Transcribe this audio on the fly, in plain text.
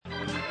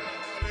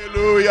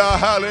Hallelujah,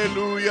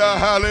 hallelujah,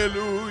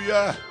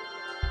 hallelujah.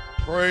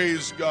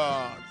 Praise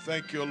God.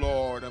 Thank you,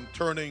 Lord. I'm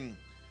turning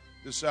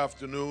this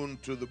afternoon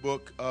to the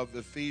book of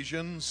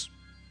Ephesians,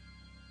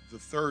 the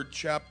 3rd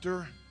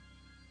chapter.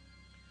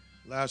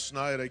 Last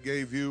night I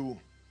gave you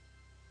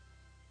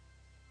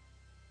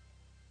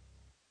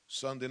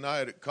Sunday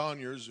night at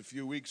Conyers a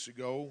few weeks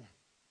ago.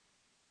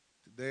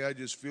 Today I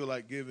just feel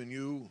like giving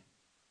you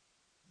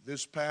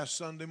this past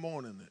Sunday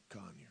morning at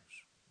Conyers.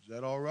 Is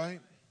that all right?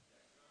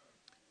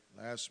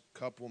 Last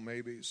couple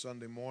maybe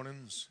Sunday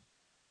mornings,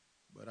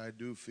 but I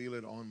do feel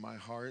it on my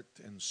heart,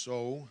 and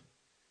so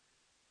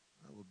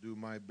I will do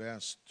my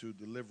best to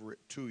deliver it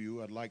to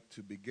you. I'd like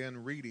to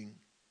begin reading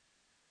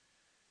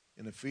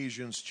in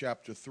Ephesians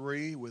chapter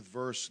 3 with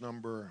verse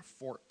number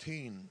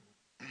 14.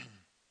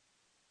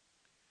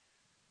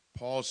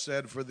 Paul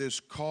said, "For this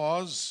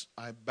cause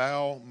I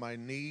bow my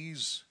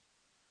knees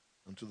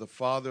unto the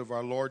Father of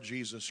our Lord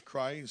Jesus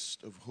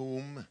Christ, of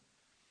whom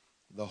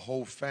the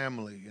whole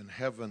family in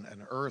heaven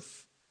and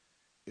earth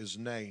is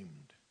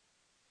named,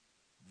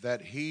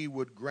 that he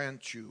would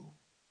grant you,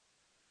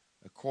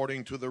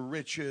 according to the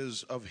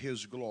riches of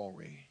his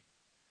glory,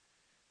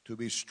 to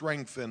be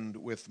strengthened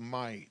with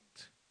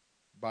might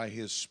by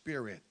his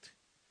Spirit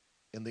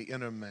in the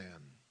inner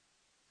man,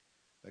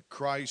 that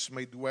Christ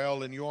may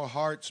dwell in your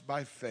hearts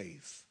by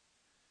faith,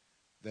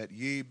 that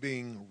ye,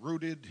 being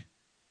rooted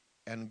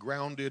and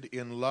grounded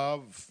in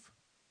love,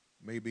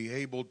 may be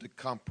able to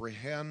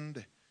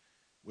comprehend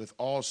with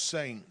all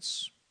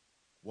saints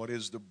what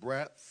is the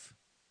breadth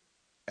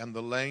and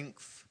the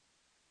length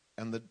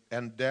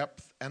and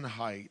depth and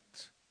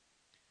height,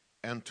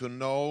 and to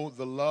know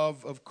the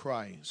love of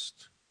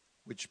Christ,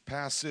 which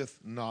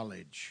passeth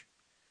knowledge,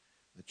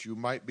 that you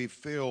might be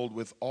filled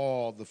with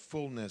all the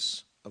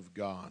fullness of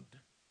God.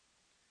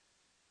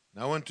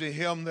 Now unto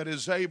him that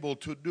is able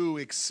to do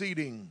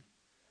exceeding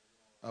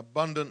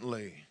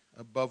abundantly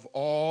above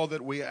all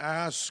that we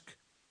ask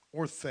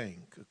or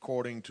think,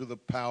 according to the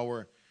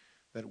power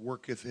that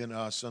worketh in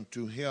us,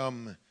 unto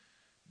him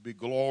be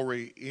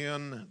glory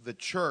in the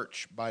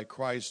church by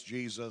Christ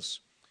Jesus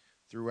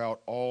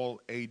throughout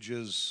all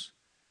ages,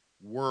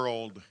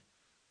 world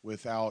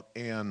without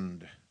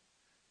end."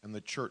 And the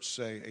church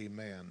say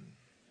amen.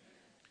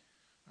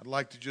 I'd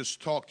like to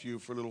just talk to you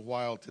for a little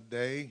while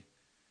today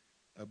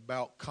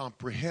about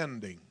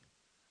comprehending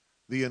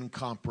the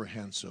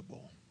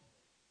incomprehensible.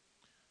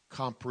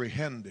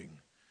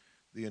 Comprehending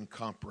the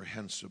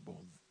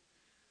incomprehensible,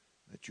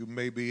 that you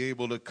may be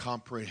able to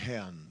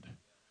comprehend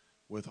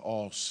with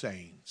all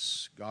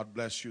saints. God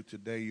bless you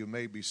today. You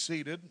may be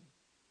seated.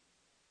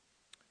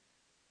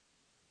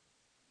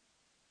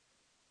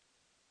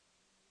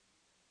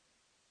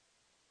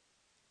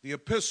 The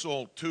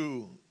epistle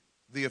to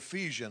the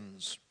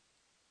Ephesians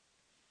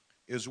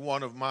is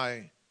one of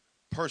my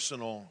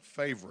personal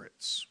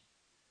favorites.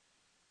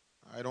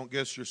 I don't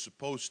guess you're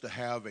supposed to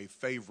have a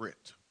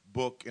favorite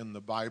book in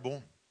the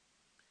Bible.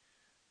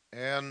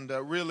 And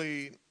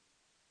really,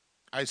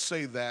 I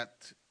say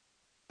that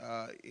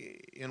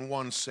in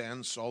one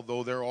sense,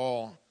 although they're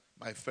all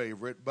my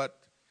favorite,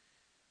 but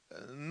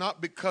not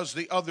because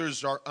the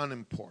others are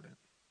unimportant,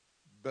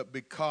 but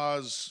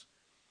because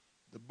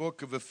the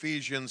book of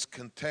Ephesians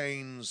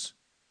contains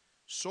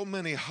so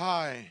many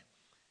high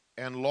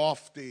and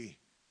lofty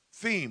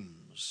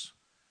themes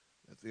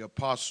that the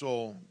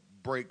apostle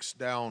breaks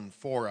down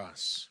for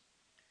us.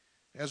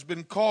 It has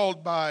been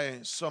called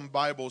by some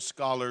Bible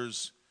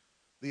scholars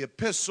the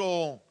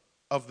epistle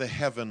of the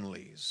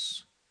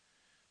heavenlies,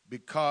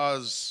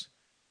 because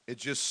it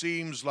just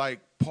seems like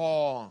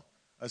Paul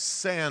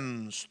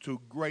ascends to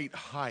great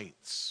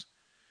heights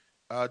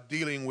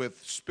dealing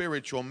with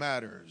spiritual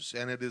matters,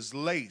 and it is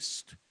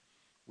laced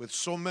with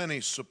so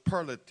many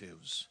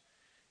superlatives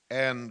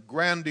and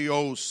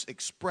grandiose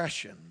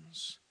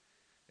expressions.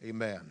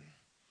 Amen.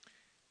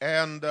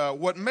 And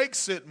what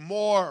makes it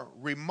more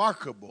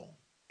remarkable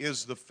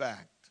is the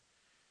fact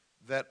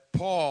that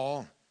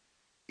Paul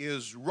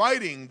is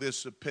writing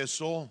this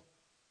epistle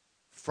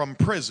from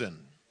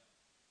prison.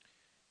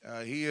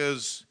 He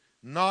is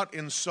not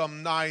in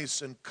some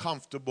nice and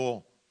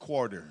comfortable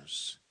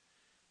quarters,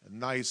 a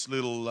nice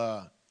little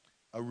a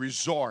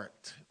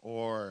resort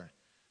or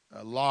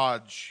a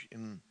lodge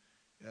in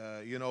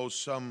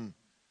some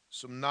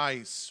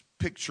nice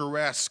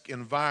picturesque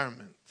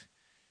environment,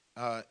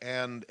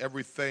 and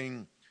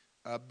everything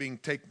being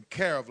taken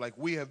care of like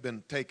we have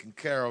been taken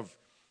care of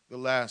the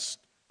last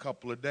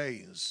couple of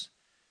days.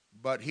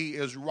 But he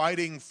is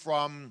writing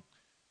from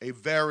a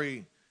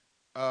very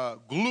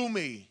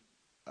gloomy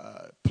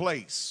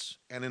place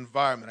and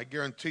environment. I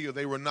guarantee you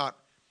they were not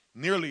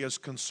nearly as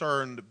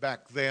concerned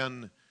back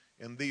then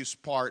in these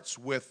parts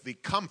with the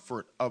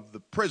comfort of the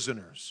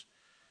prisoners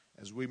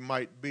as we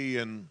might be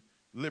in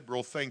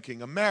liberal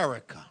thinking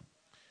America.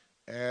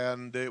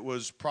 And it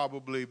was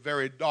probably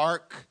very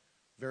dark,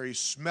 very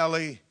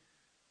smelly,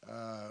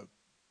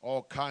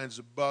 all kinds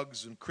of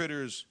bugs and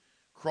critters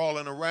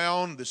crawling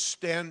around, the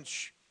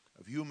stench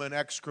of human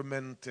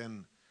excrement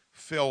and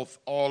filth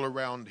all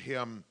around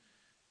him,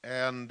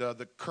 and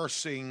the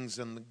cursings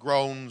and the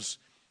groans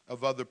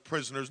of other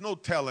prisoners. No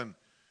telling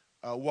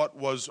what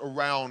was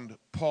around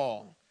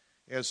Paul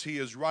as he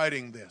is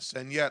writing this.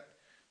 And yet,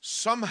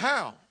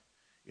 somehow,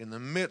 in the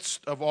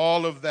midst of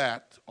all of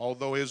that,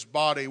 although his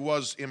body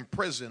was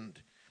imprisoned,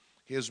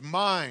 his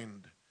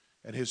mind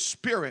and his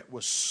spirit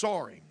was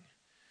soaring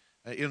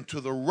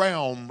into the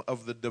realm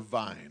of the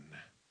divine.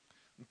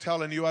 I'm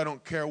telling you, I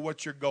don't care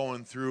what you're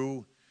going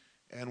through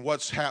and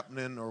what's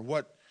happening or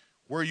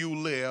where you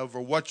live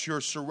or what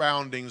your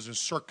surroundings and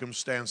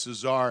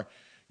circumstances are,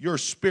 your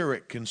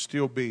spirit can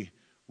still be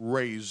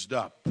raised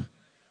up.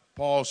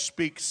 Paul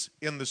speaks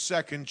in the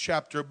 2nd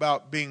chapter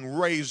about being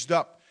raised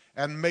up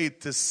and made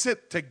to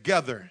sit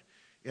together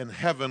in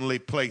heavenly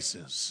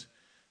places.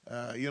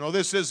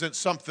 This isn't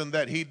something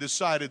that he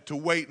decided to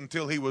wait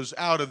until he was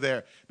out of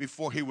there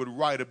before he would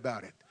write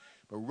about it.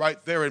 But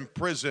right there in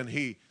prison,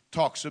 he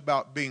talks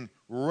about being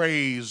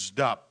raised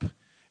up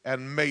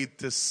and made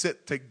to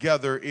sit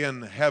together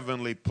in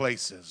heavenly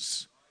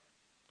places.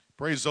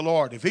 Praise the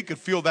Lord. If he could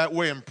feel that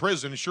way in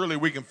prison, surely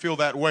we can feel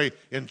that way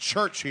in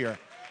church here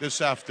this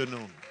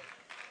afternoon.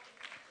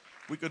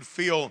 We could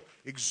feel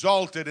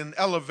exalted and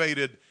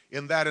elevated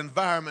in that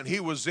environment he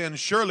was in.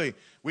 Surely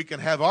we can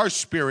have our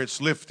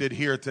spirits lifted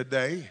here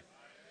today.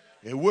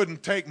 It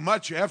wouldn't take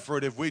much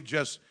effort if we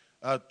just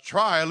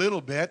try a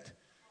little bit.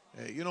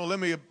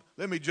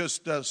 Let me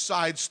just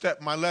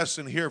sidestep my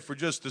lesson here for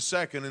just a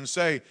second and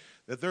say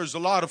that there's a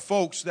lot of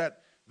folks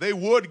that they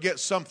would get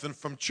something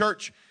from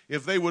church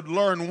if they would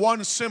learn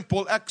one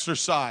simple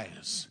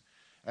exercise.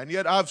 And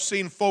yet I've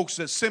seen folks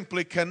that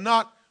simply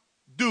cannot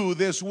do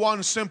this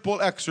one simple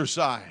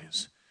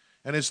exercise.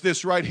 And it's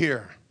this right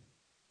here.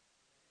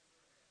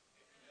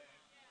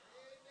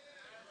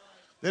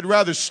 They'd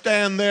rather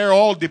stand there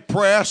all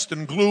depressed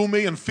and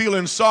gloomy and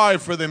feeling sorry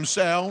for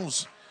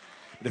themselves.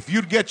 But if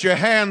you'd get your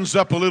hands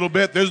up a little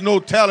bit, there's no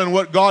telling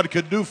what God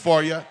could do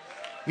for you,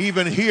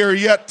 even here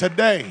yet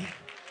today.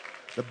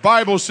 The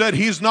Bible said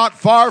he's not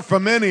far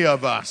from any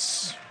of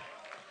us.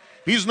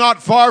 He's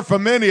not far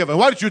from any of us.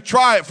 Why don't you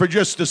try it for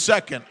just a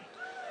second?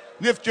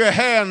 Lift your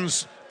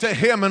hands to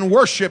him and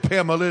worship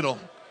him a little.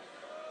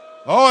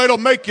 Oh, it'll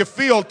make you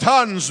feel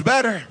tons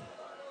better.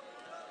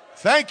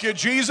 Thank you,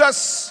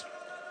 Jesus.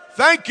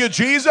 Thank you,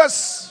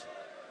 Jesus.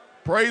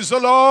 Praise the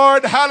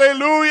Lord.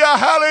 Hallelujah,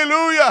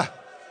 hallelujah.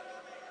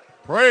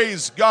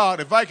 Praise God.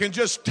 If I can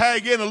just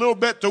tag in a little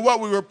bit to what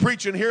we were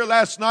preaching here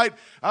last night.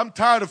 I'm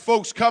tired of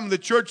folks coming to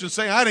church and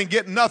saying, I didn't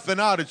get nothing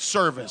out of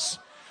service.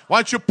 Why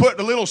don't you put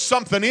a little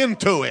something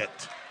into it?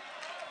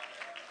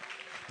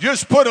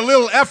 Just put a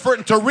little effort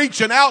into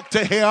reaching out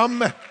to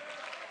him.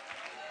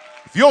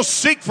 If you'll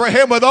seek for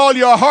him with all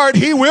your heart,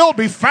 he will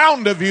be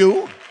found of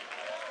you.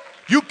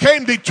 You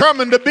came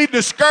determined to be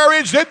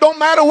discouraged. It don't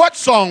matter what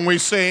song we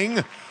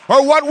sing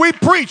or what we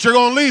preach, you're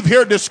going to leave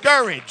here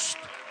discouraged.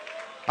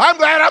 I'm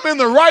glad I'm in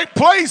the right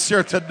place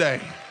here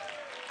today.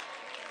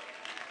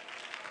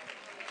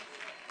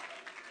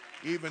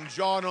 Even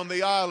John on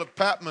the Isle of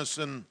Patmos,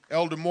 and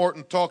Elder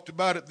Morton talked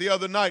about it the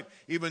other night,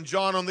 even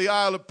John on the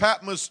Isle of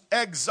Patmos,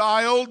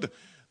 exiled,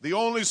 the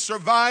only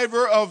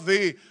survivor of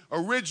the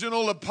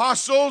original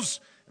apostles,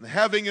 and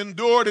having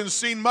endured and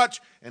seen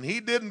much, and he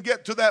didn't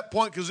get to that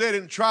point because they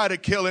didn't try to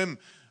kill him.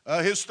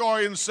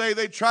 Historians say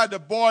they tried to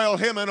boil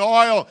him in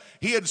oil.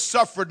 He had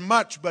suffered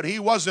much, but he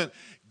wasn't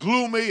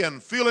gloomy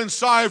and feeling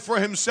sorry for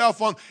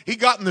himself. He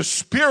got in the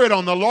spirit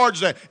on the Lord's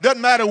day.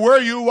 Doesn't matter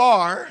where you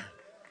are.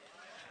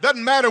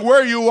 Doesn't matter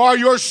where you are,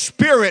 your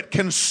spirit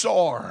can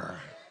soar.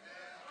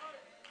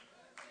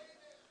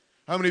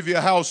 How many of you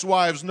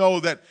housewives know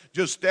that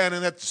just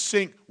standing at the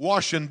sink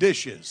washing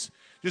dishes,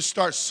 just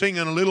start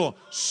singing a little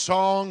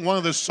song, one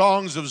of the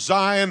songs of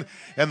Zion,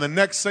 and the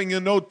next thing you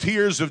know,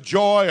 tears of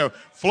joy are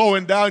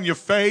flowing down your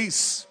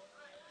face.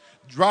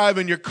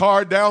 Driving your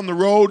car down the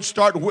road,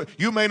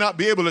 you may not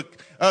be able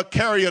to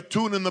carry a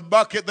tune in the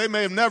bucket. They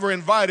may have never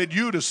invited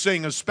you to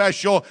sing a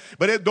special,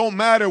 but it don't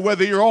matter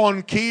whether you're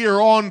on key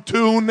or on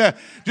tune.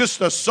 Just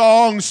a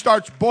song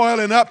starts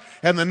boiling up,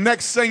 and the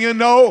next thing you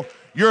know,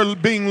 you're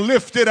being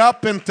lifted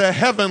up into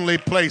heavenly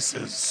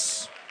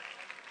places.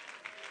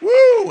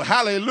 Woo!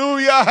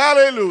 Hallelujah,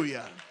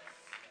 hallelujah.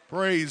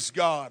 Praise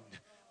God.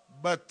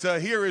 But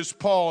here is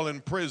Paul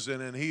in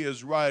prison, and he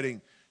is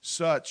writing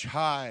such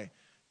high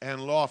and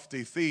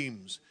lofty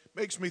themes.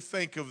 Makes me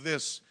think of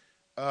this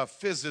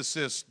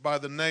physicist by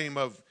the name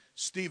of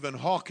Stephen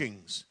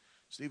Hawking.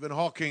 Stephen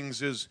Hawking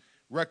is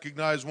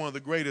recognized one of the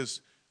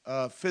greatest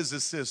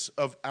physicists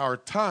of our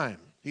time.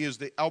 He is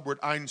the Albert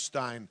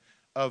Einstein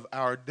of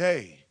our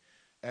day.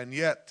 And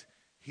yet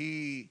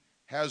he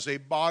has a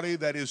body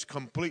that is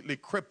completely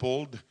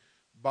crippled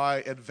by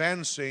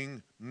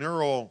advancing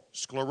neural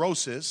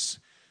sclerosis,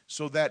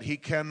 so that he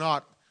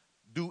cannot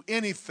do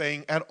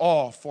anything at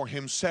all for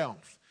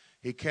himself.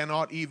 He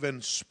cannot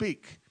even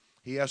speak.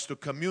 He has to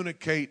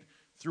communicate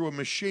through a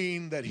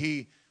machine that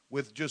he,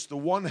 with just the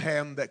one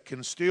hand that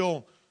can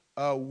still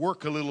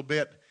work a little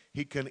bit,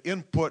 he can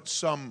input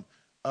some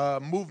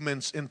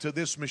movements into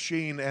this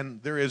machine,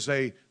 and there is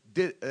a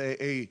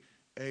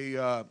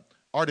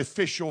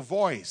artificial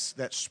voice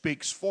that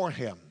speaks for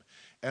him.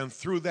 And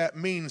through that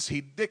means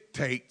he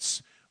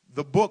dictates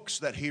the books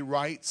that he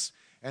writes,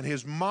 and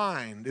his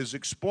mind is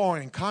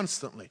exploring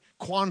constantly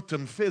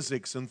quantum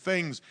physics and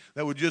things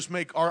that would just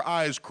make our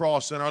eyes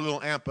cross and our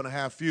little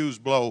amp-and-a-half fuse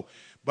blow.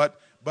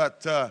 But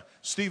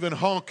Stephen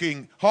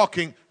Hawking's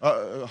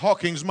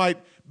might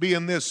be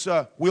in this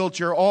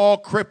wheelchair all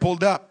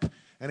crippled up,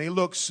 and he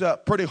looks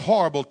pretty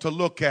horrible to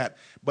look at,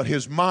 but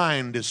his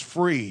mind is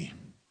free.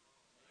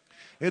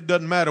 It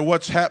doesn't matter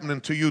what's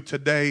happening to you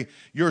today,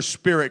 your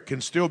spirit can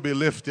still be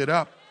lifted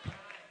up.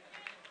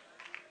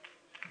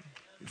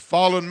 You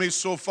following me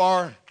so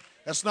far?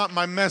 That's not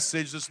my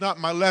message, that's not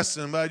my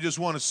lesson, but I just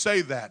want to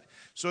say that.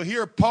 So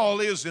here Paul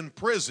is in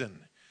prison.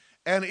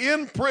 And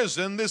in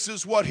prison, this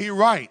is what he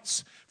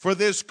writes. For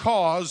this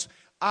cause,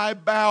 I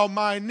bow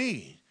my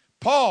knee.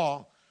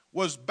 Paul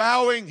was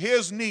bowing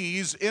his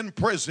knees in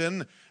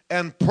prison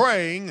and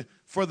praying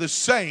for the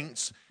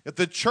saints at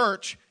the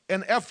church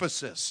in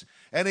Ephesus.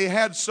 And he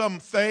had some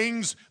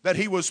things that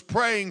he was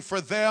praying for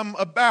them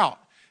about.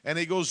 And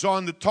he goes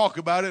on to talk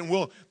about it, and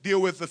we'll deal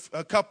with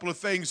a couple of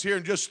things here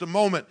in just a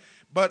moment.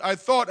 But I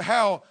thought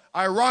how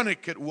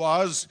ironic it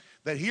was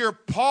that here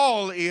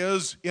Paul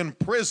is in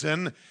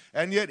prison,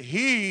 and yet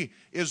he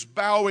is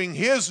bowing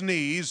his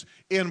knees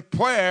in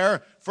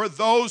prayer for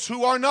those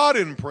who are not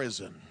in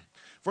prison,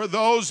 for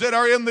those that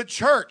are in the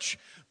church.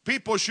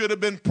 People should have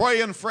been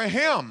praying for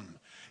him,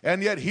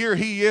 and yet here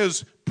he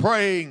is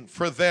praying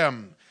for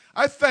them.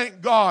 I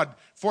thank God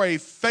for a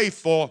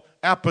faithful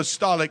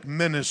apostolic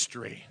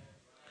ministry,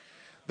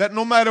 that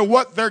no matter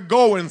what they're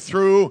going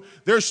through,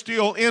 they're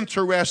still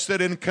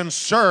interested and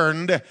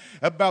concerned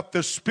about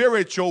the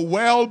spiritual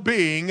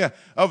well-being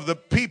of the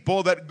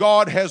people that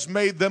God has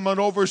made them an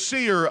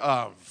overseer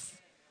of.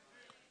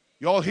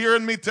 Y'all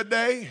hearing me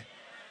today?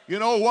 You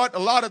know what? A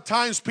lot of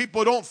times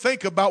people don't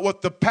think about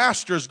what the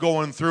pastor's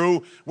going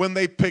through when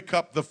they pick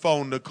up the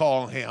phone to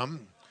call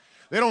him.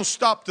 They don't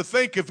stop to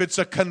think if it's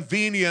a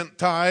convenient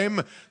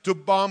time to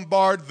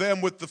bombard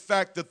them with the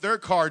fact that their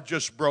car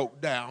just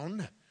broke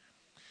down.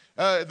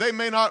 They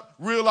may not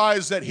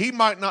realize that he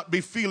might not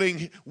be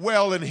feeling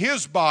well in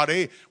his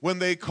body when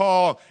they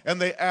call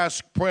and they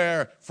ask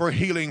prayer for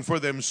healing for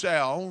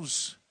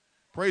themselves.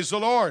 Praise the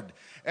Lord.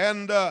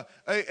 And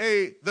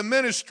the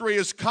ministry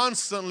is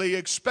constantly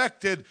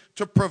expected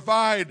to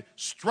provide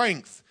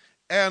strength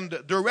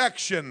and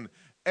direction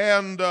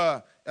and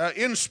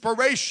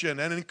inspiration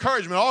and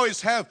encouragement.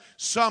 Always have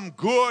some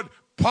good,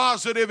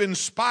 positive,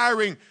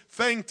 inspiring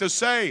thing to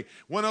say,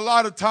 when a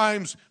lot of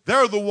times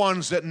they're the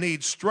ones that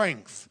need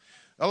strength.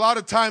 A lot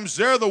of times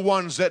they're the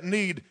ones that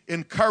need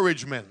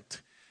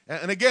encouragement.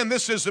 And again,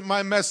 this isn't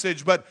my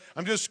message, but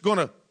I'm just going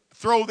to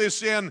throw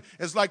this in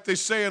as like they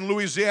say in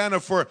Louisiana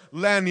for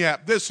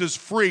lagniappe. This is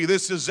free.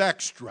 This is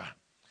extra.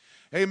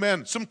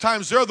 Amen.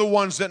 Sometimes they're the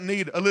ones that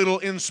need a little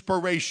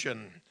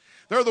inspiration.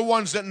 They're the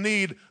ones that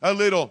need a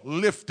little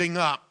lifting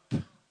up.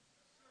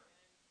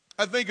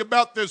 I think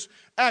about this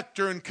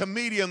actor and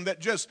comedian that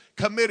just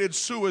committed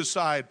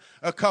suicide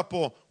a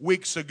couple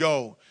weeks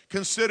ago.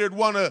 Considered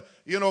one of,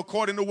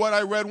 according to what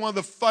I read, one of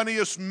the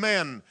funniest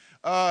men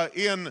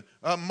in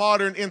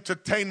modern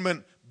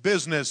entertainment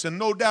business. And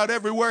no doubt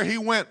everywhere he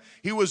went,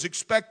 he was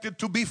expected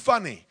to be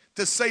funny,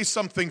 to say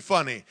something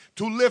funny,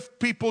 to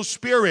lift people's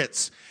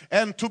spirits,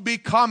 and to be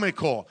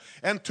comical,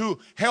 and to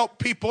help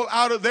people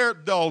out of their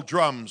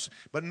doldrums.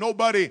 But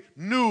nobody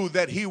knew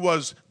that he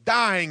was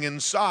dying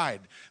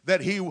inside,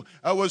 that he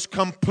was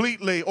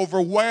completely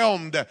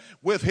overwhelmed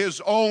with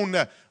his own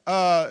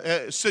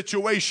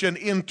situation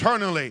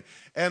internally.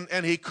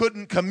 And he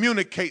couldn't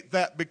communicate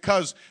that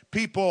because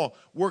people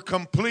were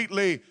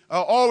completely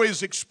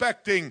always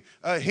expecting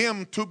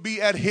him to be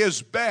at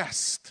his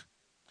best.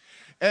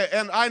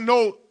 And I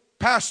know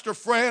pastor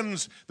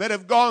friends that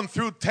have gone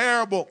through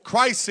terrible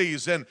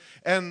crises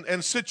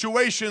and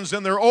situations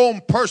in their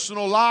own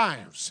personal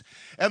lives.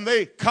 And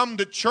they come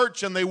to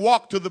church and they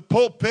walk to the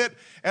pulpit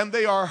and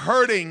they are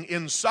hurting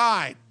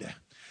inside.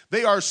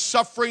 They are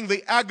suffering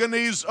the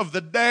agonies of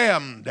the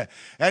damned.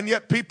 And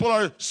yet people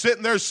are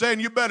sitting there saying,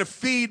 you better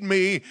feed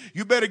me.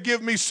 You better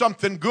give me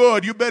something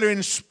good. You better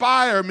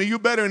inspire me. You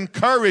better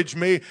encourage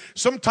me.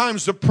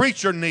 Sometimes the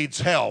preacher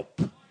needs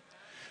help.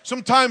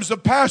 Sometimes the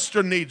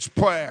pastor needs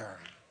prayer.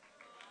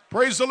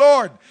 Praise the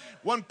Lord.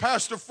 One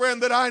pastor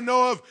friend that I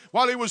know of,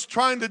 while he was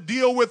trying to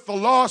deal with the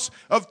loss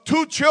of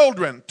two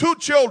children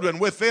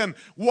within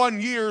 1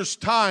 year's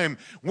time,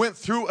 went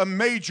through a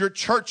major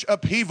church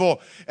upheaval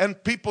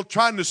and people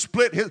trying to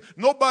split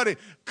nobody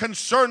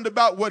concerned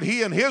about what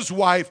he and his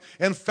wife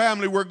and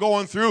family were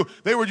going through.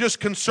 They were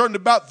just concerned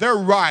about their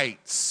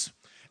rights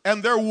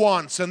and their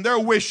wants and their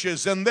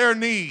wishes and their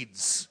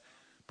needs.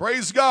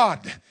 Praise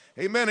God.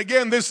 Amen.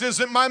 Again, this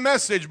isn't my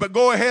message, but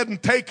go ahead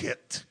and take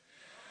it.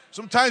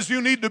 Sometimes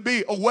you need to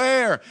be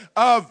aware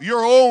of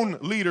your own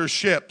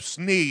leadership's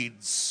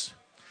needs.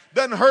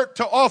 Doesn't hurt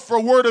to offer a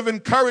word of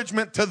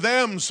encouragement to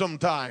them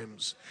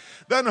sometimes.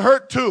 Doesn't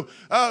hurt to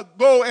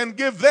go and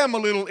give them a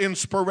little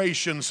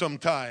inspiration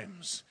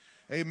sometimes.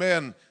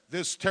 Amen.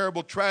 This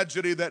terrible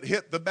tragedy that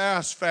hit the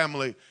Bass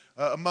family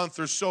a month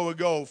or so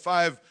ago.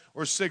 5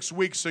 or 6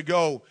 weeks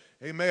ago,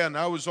 amen,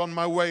 I was on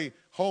my way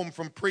home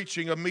from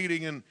preaching a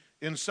meeting in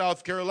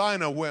North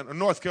Carolina, when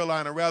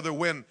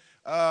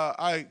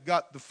I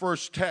got the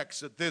first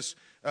text that this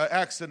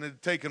accident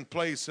had taken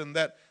place and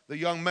that the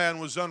young man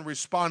was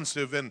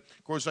unresponsive. And,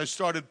 of course, I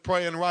started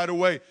praying right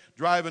away,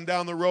 driving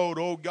down the road,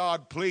 oh,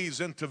 God,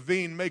 please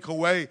intervene, make a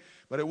way.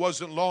 But it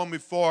wasn't long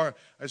before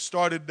I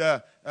started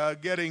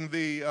getting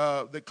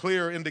the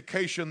clear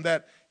indication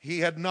that he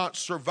had not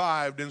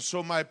survived. And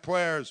so my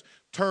prayers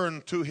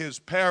turned to his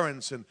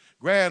parents and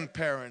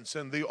grandparents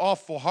and the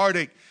awful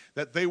heartache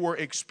that they were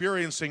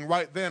experiencing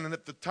right then. And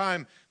at the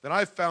time that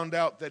I found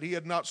out that he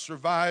had not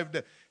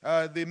survived,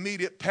 the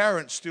immediate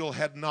parents still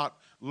had not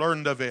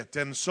learned of it.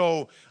 And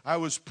so I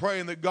was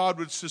praying that God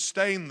would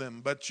sustain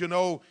them. But, you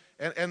know,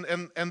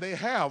 and they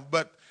have.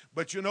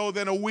 But you know,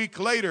 then a week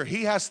later,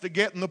 he has to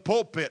get in the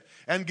pulpit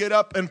and get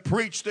up and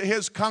preach to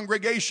his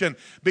congregation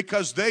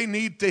because they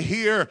need to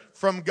hear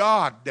from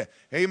God.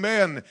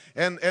 Amen.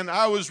 And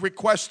I was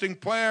requesting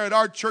prayer at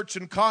our church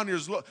in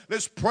Conyers.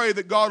 Let's pray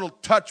that God will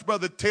touch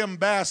Brother Tim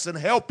Bass and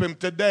help him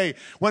today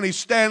when he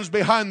stands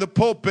behind the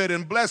pulpit,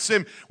 and bless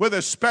him with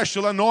a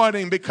special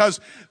anointing,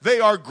 because they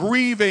are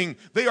grieving.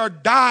 They are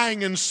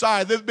dying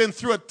inside. They've been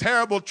through a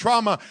terrible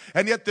trauma,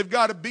 and yet they've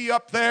got to be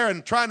up there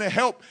and trying to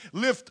help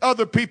lift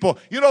other people.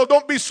 You know,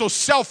 don't be so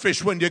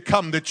selfish when you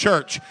come to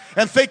church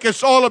and think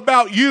it's all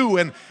about you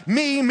and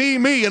me,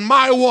 and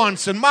my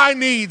wants and my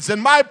needs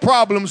and my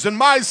problems and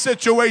my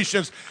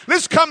situations.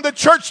 Let's come to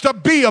church to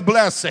be a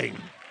blessing,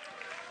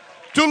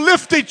 to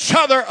lift each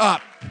other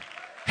up,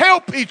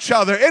 help each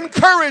other,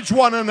 encourage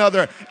one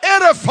another,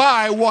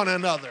 edify one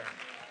another.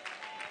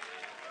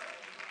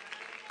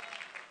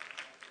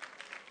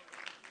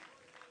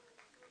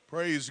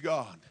 Praise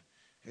God.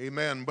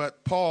 Amen.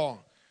 But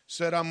Paul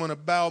said, I'm going to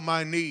bow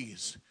my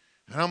knees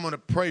and I'm going to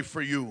pray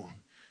for you,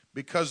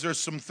 because there's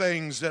some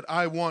things that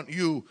I want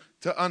you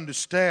to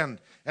understand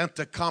and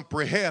to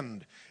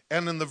comprehend.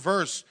 And in the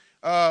verse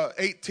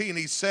 18,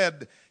 he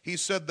said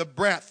the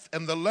breadth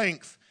and the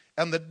length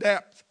and the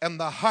depth and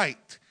the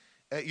height.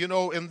 You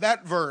know, in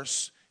that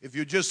verse, if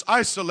you just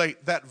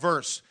isolate that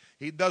verse,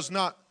 he does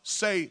not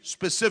say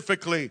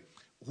specifically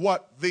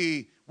what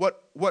he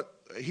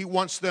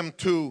wants them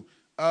to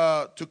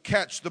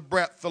catch: the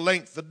breadth, the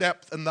length, the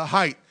depth, and the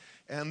height.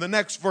 And the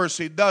next verse,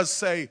 he does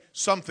say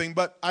something,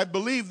 but I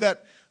believe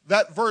that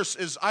verse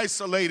is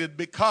isolated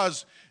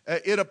because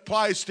it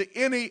applies to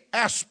any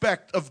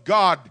aspect of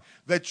God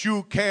that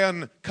you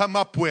can come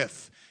up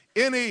with.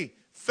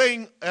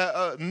 Anything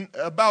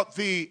about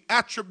the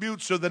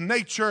attributes or the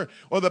nature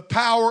or the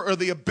power or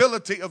the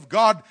ability of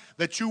God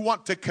that you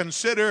want to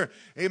consider,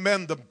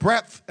 amen, the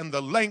breadth and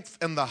the length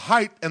and the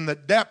height and the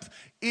depth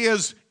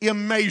is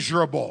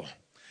immeasurable.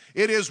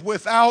 It is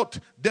without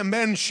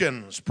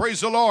dimensions.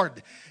 Praise the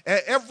Lord.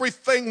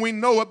 Everything we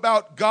know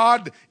about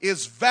God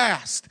is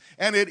vast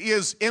and it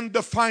is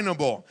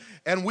indefinable.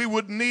 And we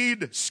would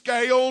need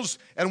scales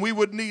and we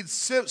would need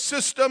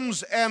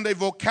systems and a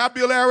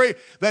vocabulary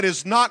that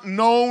is not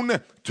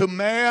known to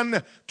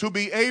man to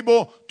be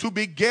able to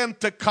begin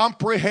to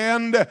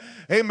comprehend,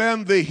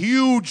 amen, the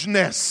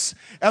hugeness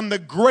and the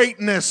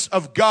greatness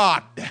of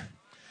God.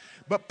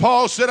 But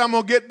Paul said, I'm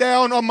going to get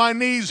down on my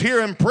knees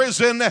here in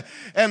prison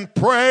and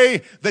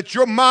pray that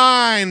your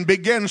mind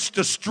begins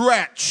to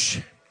stretch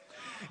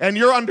and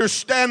your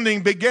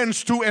understanding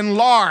begins to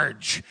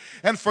enlarge,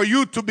 and for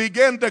you to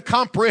begin to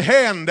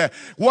comprehend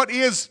what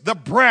is the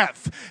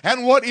breadth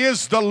and what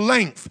is the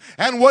length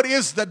and what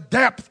is the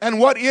depth and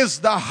what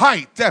is the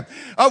height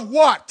of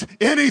what?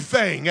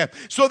 Anything,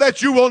 so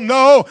that you will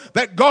know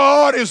that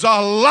God is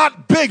a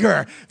lot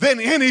bigger than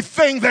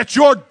anything that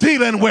you're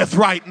dealing with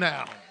right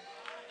now.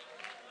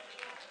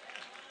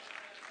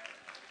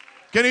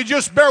 Can you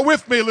just bear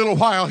with me a little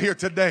while here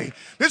today?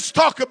 Let's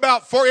talk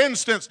about, for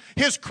instance,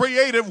 his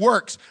creative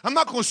works. I'm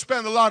not going to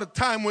spend a lot of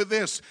time with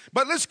this,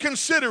 but let's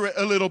consider it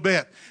a little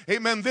bit.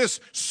 Amen. This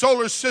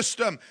solar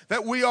system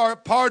that we are a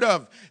part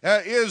of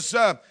is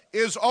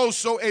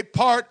also a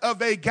part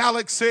of a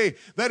galaxy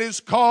that is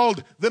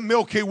called the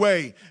Milky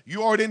Way.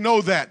 You already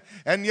know that.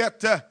 And yet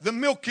the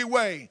Milky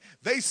Way,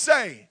 they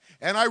say,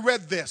 and I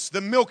read this,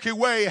 the Milky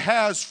Way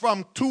has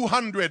from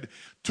 200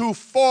 to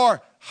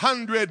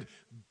 400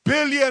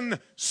 billion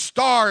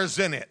stars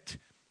in it.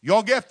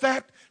 Y'all get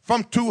that?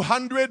 From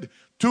 200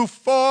 to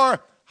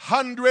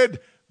 400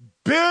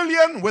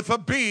 billion with a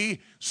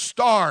B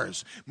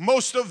stars.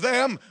 Most of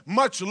them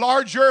much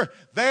larger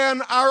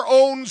than our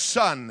own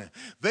sun.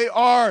 They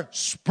are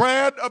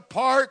spread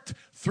apart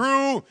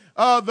through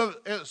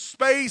the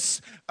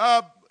space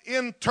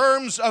in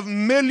terms of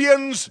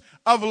millions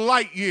of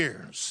light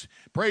years.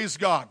 Praise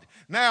God.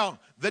 Now,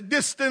 the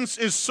distance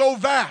is so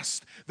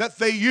vast that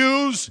they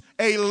use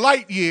a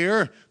light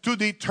year to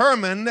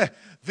determine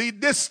the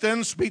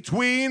distance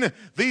between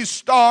these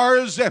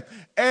stars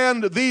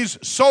and these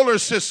solar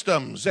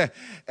systems.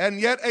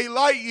 And yet a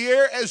light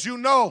year, as you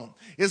know,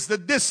 is the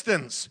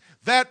distance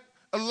that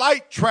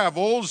light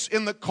travels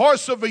in the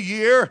course of a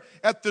year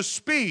at the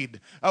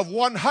speed of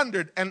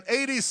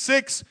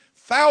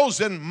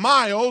 186,000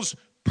 miles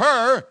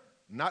per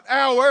not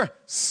hour,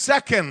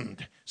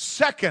 second.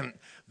 Second.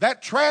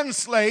 That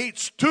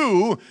translates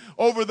to,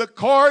 over the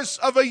course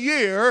of a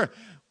year,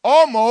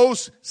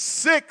 almost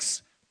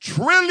 6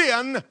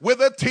 trillion, with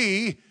a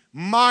T,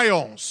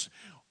 miles.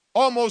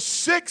 Almost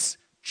 6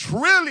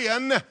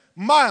 trillion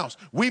miles.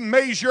 We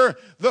measure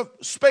the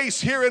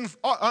space here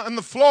on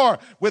the floor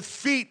with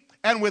feet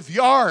and with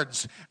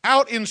yards.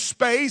 Out in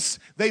space,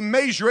 they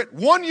measure it.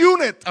 1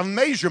 unit of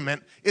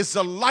measurement is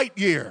a light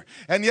year.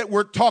 And yet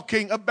we're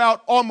talking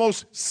about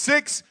almost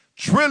 6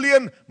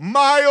 trillion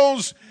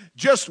miles,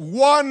 just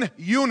 1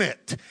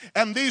 unit.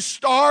 And these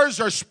stars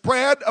are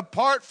spread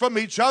apart from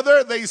each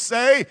other, they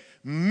say,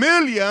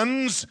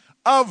 millions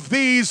of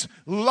these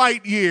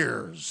light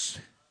years.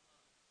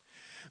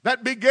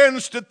 That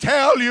begins to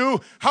tell you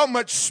how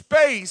much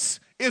space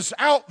is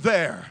out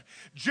there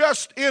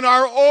just in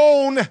our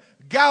own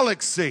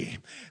galaxy.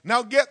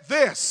 Now get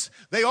this.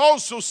 They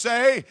also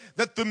say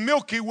that the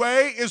Milky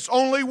Way is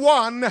only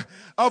one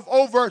of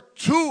over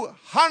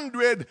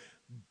 200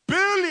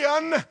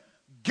 billion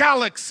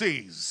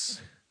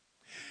galaxies.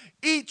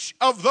 Each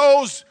of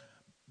those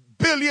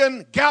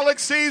billion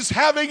galaxies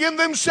having in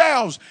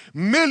themselves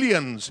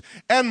millions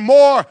and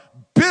more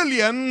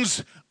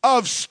billions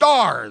of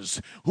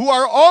stars, who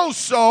are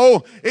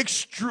also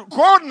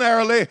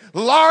extraordinarily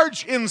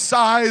large in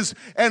size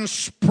and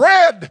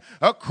spread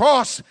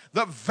across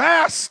the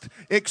vast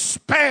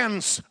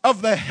expanse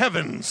of the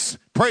heavens.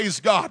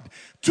 Praise God.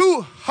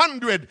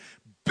 200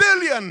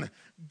 billion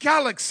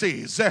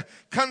galaxies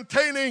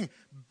containing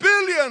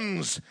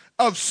billions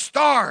of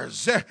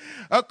stars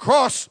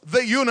across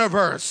the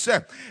universe.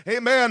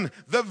 Amen.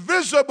 The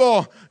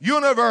visible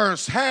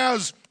universe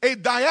has a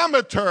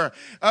diameter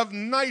of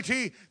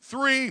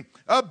 93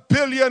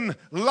 billion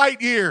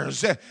light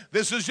years.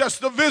 This is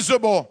just the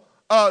visible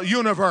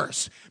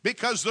universe,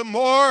 because the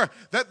more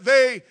that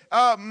they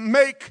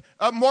make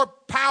more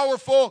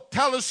powerful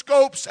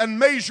telescopes and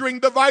measuring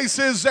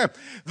devices,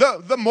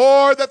 the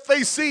more that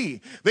they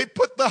see. They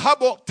put the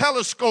Hubble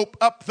telescope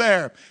up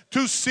there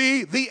to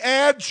see the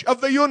edge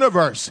of the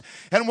universe.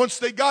 And once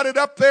they got it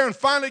up there and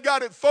finally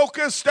got it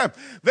focused,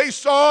 they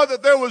saw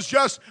that there was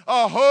just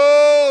a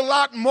whole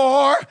lot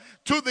more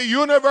to the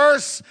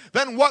universe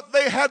than what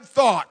they had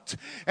thought.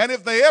 And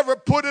if they ever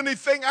put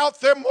anything out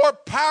there more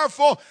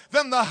powerful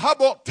than the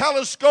Hubble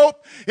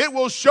telescope, it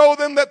will show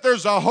them that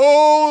there's a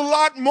whole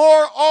lot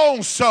more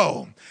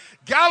also.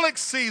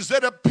 Galaxies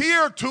that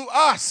appear to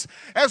us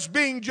as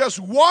being just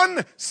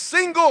one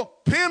single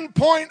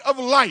pinpoint of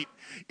light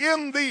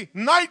in the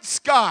night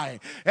sky,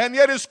 and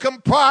yet is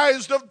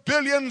comprised of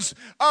billions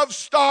of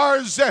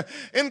stars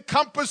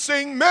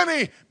encompassing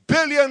many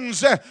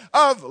billions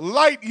of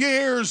light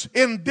years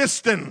in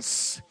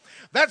distance.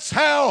 That's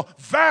how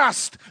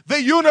vast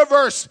the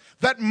universe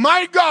that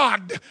my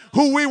God,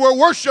 who we were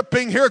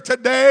worshiping here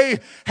today,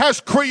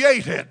 has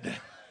created.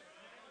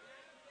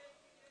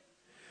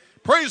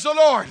 Praise the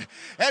Lord.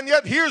 And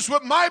yet here's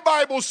what my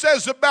Bible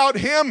says about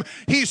him.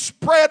 He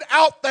spread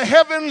out the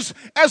heavens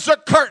as a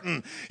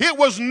curtain. It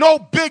was no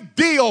big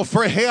deal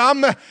for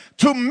him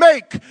to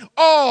make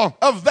all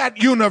of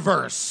that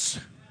universe.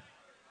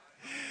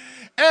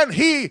 And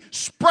he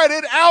spread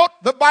it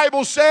out, the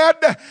Bible said,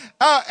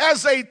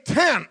 as a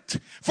tent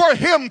for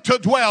him to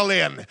dwell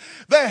in.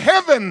 The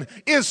heaven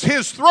is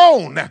his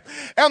throne,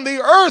 and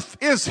the earth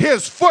is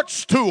his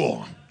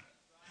footstool.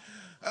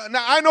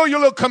 Now, I know your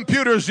little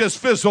computers just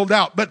fizzled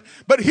out,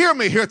 but hear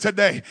me here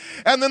today.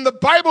 And then the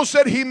Bible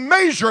said he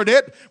measured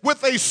it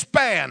with a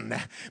span.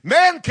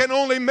 Man can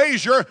only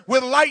measure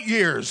with light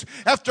years.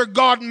 After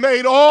God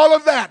made all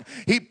of that,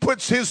 he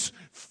puts his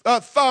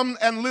thumb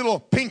and little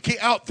pinky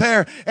out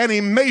there, and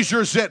he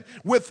measures it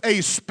with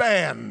a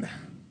span.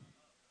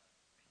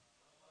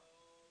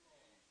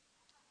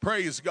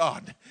 Praise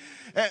God.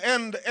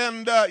 And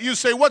you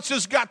say, what's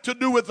this got to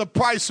do with the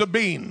price of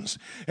beans?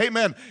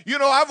 Amen. You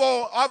know,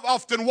 I've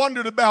often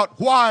wondered about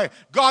why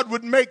God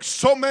would make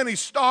so many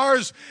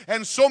stars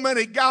and so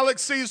many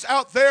galaxies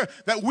out there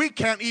that we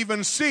can't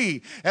even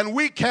see and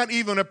we can't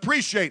even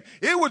appreciate.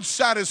 It would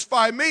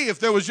satisfy me if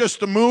there was just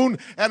the moon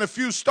and a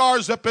few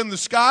stars up in the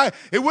sky.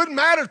 It wouldn't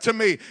matter to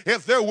me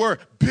if there were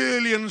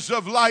billions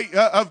of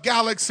of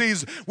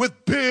galaxies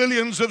with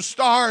billions of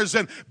stars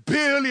and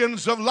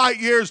billions of light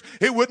years.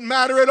 It wouldn't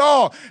matter at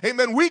all.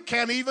 Amen. We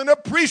can't even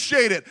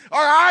appreciate it.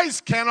 Our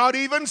eyes cannot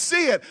even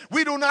see it.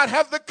 We do not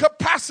have the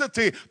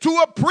capacity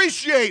to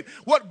appreciate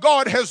what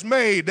God has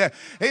made.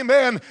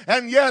 Amen.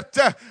 And yet,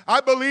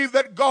 I believe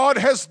that God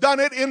has done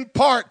it in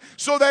part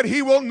so that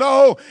he will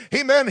know,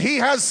 amen, he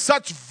has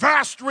such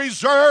vast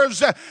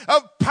reserves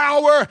of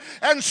power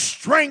and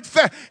strength.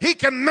 He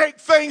can make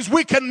things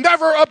we can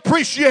never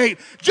appreciate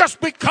just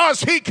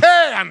because he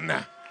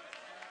can.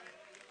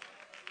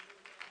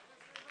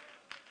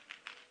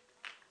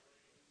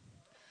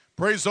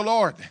 Praise the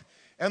Lord.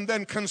 And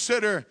then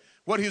consider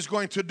what he's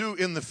going to do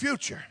in the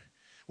future.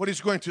 What he's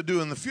going to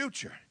do in the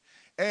future.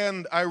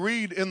 And I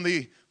read in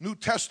the New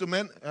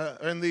Testament,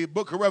 in the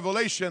book of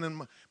Revelation,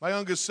 and my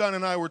youngest son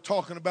and I were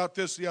talking about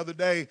this the other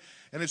day,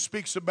 and it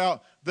speaks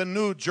about the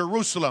New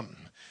Jerusalem.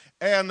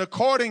 And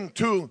according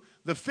to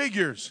the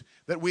figures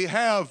that we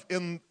have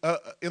in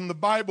the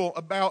Bible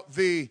about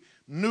the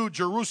New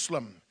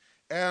Jerusalem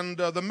and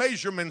the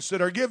measurements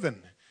that are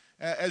given,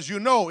 as you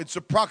know, it's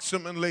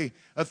approximately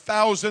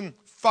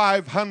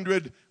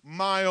 1,500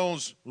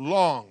 miles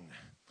long.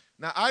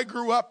 Now, I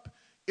grew up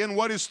in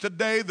what is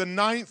today the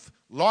 9th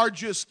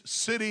largest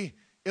city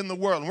in the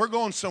world. And we're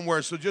going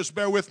somewhere, so just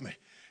bear with me.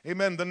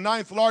 Amen. The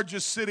 9th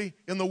largest city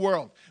in the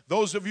world.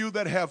 Those of you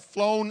that have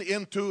flown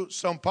into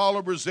Sao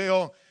Paulo,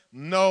 Brazil,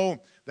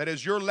 know that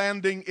as you're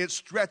landing, it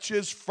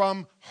stretches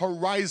from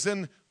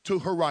horizon to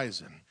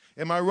horizon.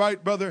 Am I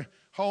right, Brother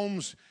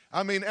Holmes?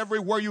 I mean,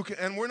 everywhere you can.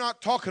 And we're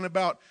not talking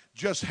about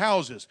just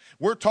houses.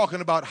 We're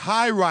talking about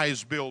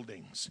high-rise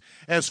buildings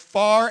as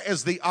far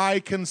as the eye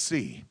can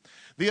see.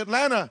 The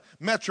Atlanta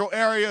metro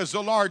area is a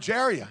large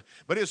area,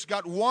 but it's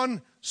got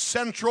one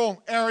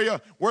central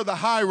area where the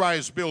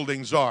high-rise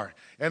buildings are.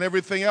 And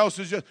everything else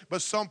is just,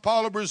 but Sao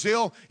Paulo,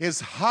 Brazil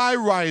is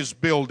high-rise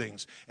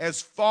buildings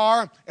as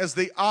far as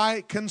the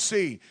eye can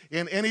see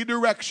in any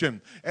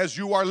direction as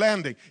you are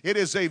landing. It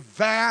is a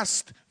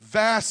vast,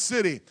 vast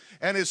city,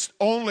 and it's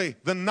only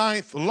the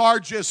 9th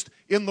largest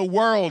in the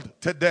world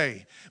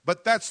today.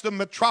 But that's the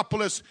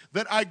metropolis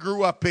that I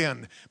grew up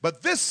in.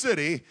 But this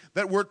city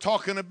that we're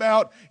talking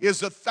about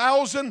is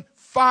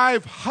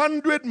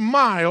 1,500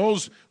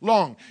 miles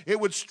long. It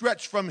would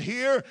stretch from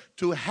here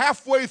to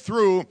halfway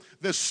through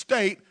the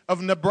state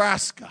of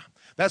Nebraska.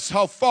 That's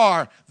how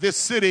far this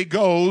city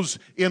goes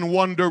in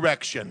one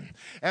direction.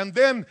 And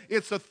then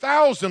it's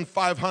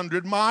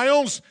 1,500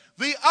 miles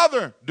the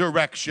other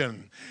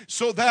direction,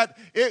 so that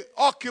it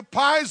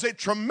occupies a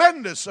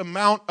tremendous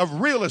amount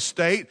of real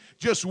estate,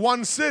 just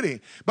one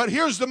city. But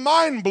here's the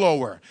mind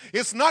blower.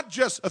 It's not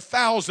just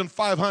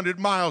 1,500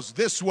 miles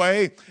this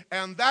way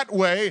and that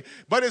way,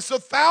 but it's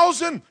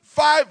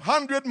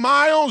 1,500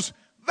 miles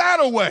that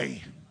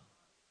away.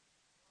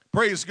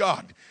 Praise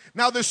God.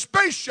 Now the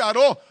space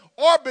shuttle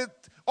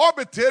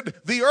orbited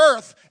the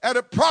earth at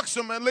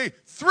approximately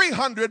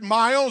 300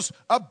 miles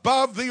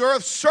above the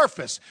earth's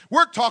surface.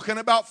 We're talking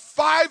about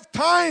 5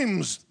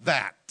 times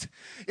that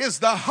is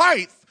the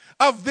height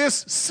of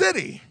this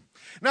city.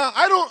 Now,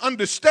 I don't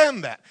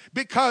understand that,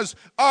 because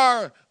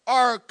our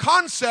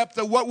concept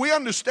of what we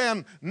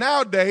understand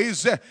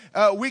nowadays,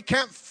 we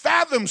can't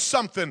fathom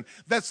something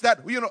that's that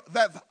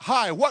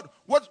high.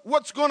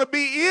 What's going to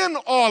be in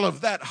all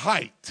of that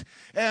height?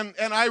 And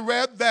I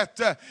read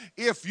that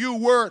if you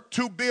were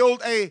to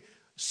build a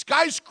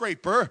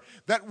skyscraper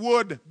that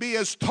would be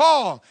as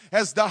tall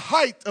as the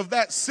height of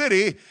that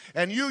city,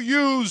 and you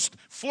used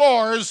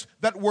floors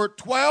that were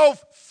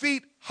 12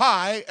 feet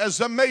high as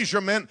a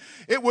measurement,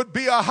 it would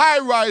be a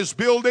high-rise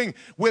building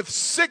with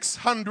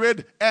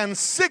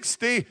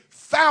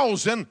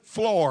 660,000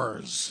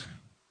 floors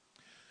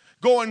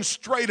going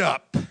straight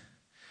up.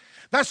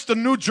 That's the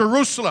New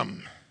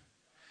Jerusalem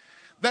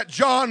that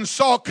John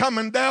saw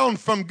coming down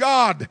from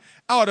God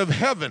out of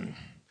heaven.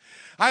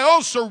 I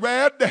also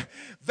read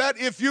that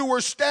if you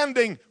were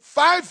standing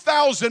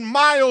 5,000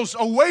 miles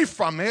away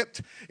from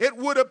it, it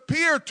would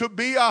appear to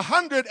be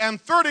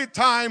 130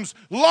 times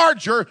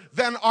larger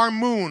than our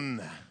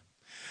moon.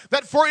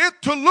 That for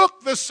it to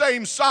look the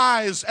same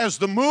size as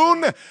the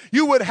moon,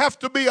 you would have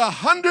to be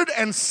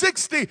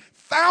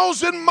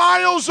 160,000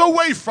 miles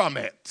away from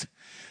it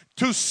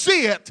to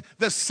see it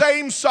the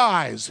same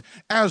size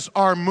as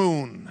our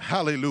moon.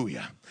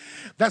 Hallelujah.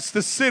 That's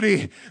the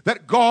city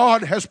that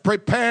God has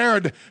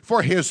prepared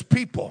for his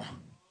people.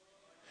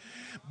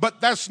 But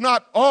that's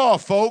not all,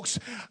 folks.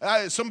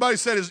 Somebody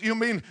said, you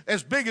mean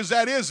as big as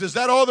that is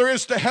that all there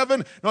is to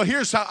heaven? No,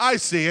 here's how I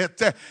see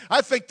it.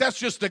 I think that's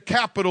just the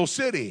capital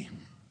city.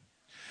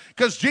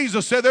 Because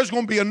Jesus said there's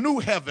going to be a new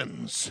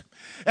heavens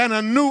and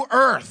a new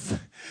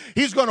earth.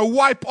 He's going to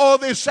wipe all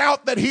this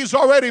out that he's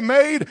already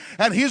made,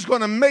 and he's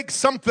going to make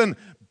something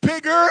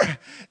bigger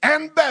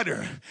and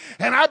better.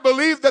 And I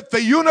believe that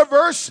the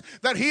universe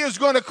that he is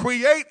going to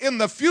create in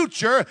the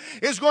future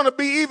is going to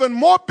be even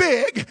more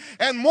big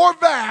and more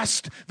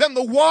vast than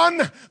the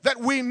one that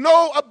we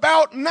know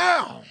about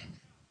now.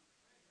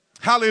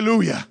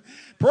 Hallelujah.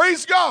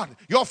 Praise God.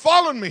 You're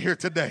following me here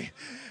today.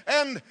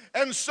 And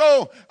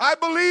so I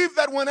believe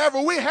that whenever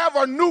we have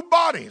our new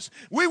bodies,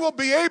 we will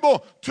be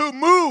able to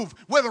move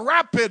with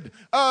rapid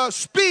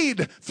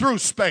speed through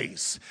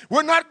space.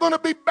 We're not going to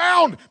be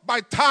bound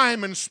by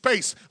time and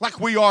space like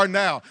we are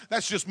now.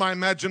 That's just my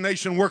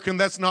imagination working.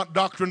 That's not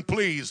doctrine.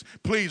 Please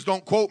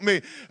don't quote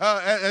me.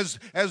 As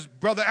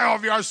Brother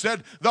Alvear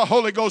said, the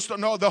Holy Ghost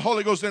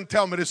didn't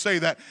tell me to say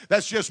that.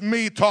 That's just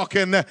me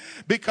talking,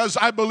 because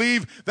I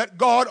believe that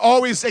God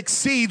always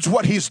exceeds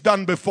what he's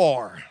done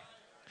before.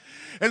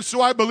 And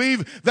so I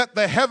believe that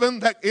the heaven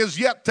that is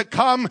yet to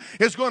come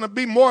is going to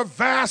be more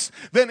vast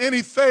than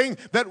anything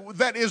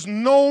that is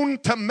known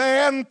to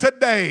man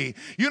today.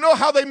 You know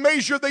how they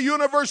measure the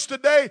universe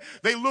today?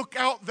 They look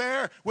out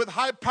there with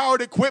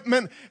high-powered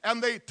equipment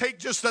and they take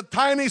just a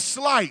tiny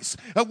slice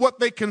of what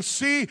they can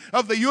see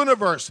of the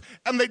universe,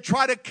 and they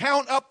try to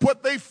count up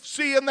what they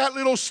see in that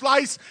little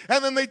slice,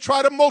 and then they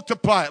try to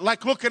multiply it,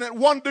 like looking at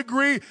 1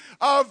 degree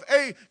of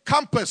a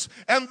compass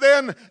and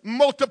then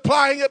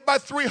multiplying it by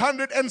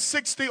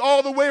 360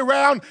 all the way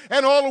around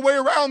and all the way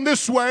around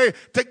this way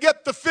to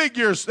get the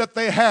figures that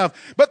they have.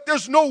 But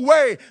there's no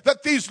way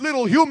that these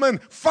little human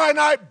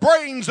finite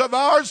brains of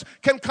ours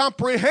can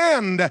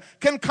comprehend the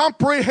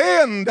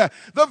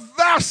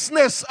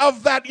vastness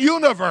of that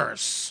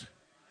universe.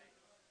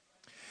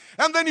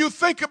 And then you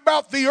think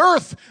about the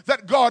earth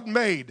that God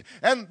made.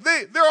 And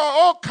there are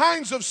all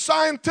kinds of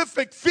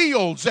scientific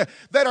fields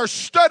that are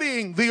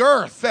studying the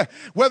earth,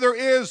 whether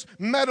it is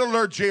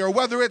metallurgy or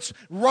whether it's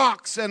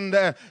rocks and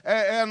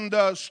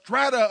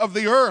strata of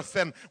the earth,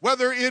 and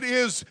whether it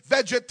is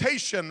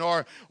vegetation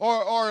or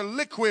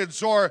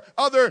liquids or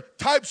other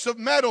types of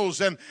metals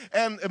and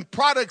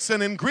products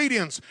and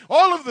ingredients.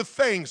 All of the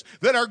things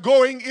that are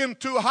going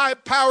into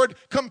high-powered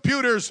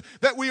computers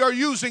that we are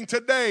using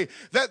today,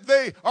 that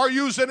they are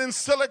using in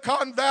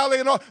Silicon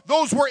Valley, and all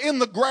those were in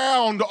the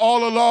ground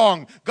all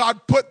along. God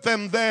put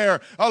them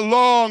there a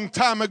long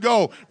time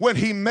ago when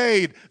He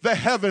made the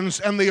heavens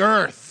and the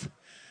earth.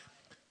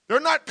 They're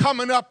not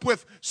coming up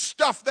with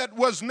stuff that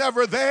was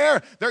never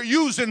there. They're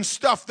using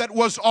stuff that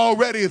was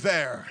already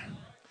there.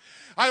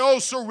 I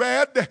also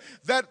read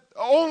that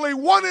only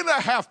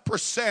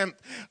 1.5%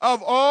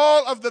 of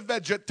all of the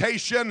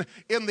vegetation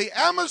in the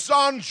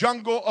Amazon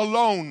jungle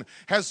alone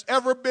has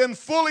ever been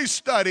fully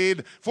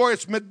studied for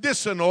its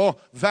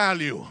medicinal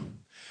value.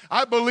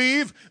 I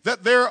believe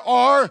that there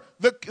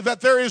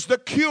is the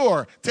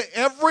cure to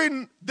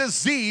every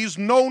disease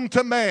known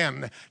to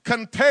man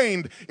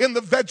contained in the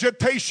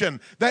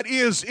vegetation that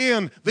is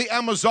in the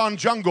Amazon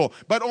jungle.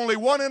 But only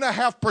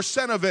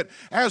 1.5% of it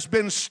has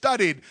been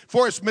studied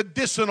for its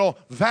medicinal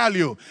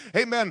value.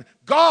 Amen.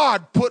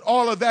 God put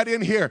all of that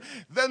in here.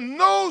 Then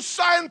no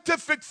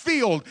scientific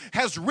field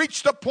has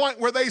reached a point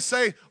where they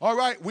say, all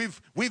right,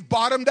 we've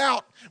bottomed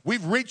out.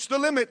 We've reached the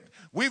limit.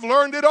 We've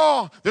learned it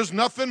all. There's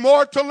nothing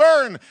more to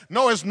learn.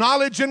 No, as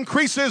knowledge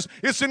increases,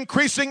 it's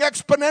increasing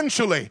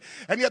exponentially.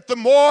 And yet the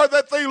more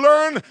that they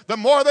learn, the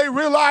more they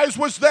realize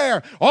was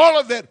there. All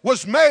of it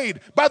was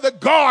made by the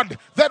God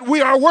that we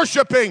are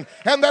worshiping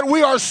and that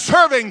we are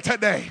serving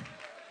today.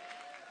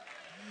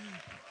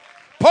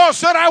 Paul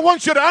said, I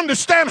want you to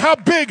understand how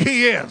big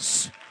He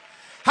is.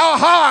 How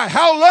high,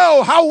 how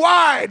low, how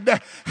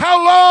wide,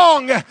 how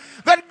long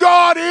that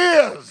God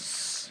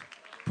is.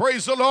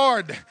 Praise the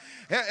Lord.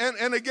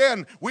 And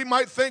again, we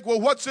might think,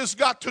 well, what's this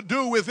got to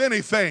do with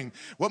anything?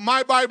 What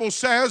my Bible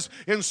says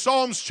in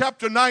Psalms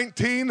chapter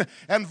 19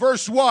 and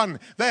verse 1,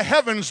 the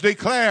heavens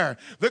declare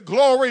the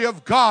glory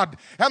of God,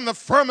 and the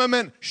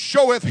firmament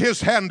showeth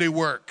His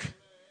handiwork.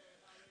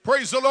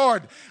 Praise the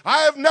Lord. I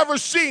have never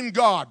seen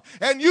God,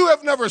 and you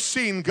have never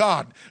seen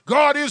God.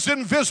 God is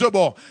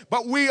invisible,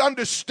 but we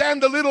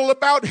understand a little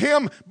about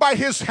Him by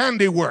His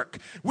handiwork.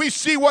 We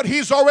see what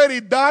He's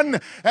already done,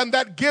 and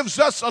that gives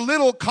us a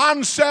little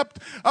concept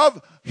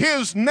of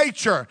His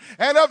nature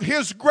and of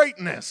His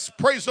greatness.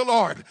 Praise the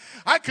Lord.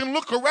 I can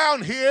look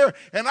around here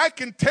and I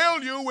can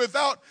tell you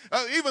without,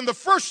 even the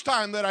first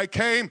time that I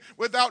came,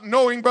 without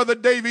knowing Brother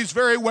Davies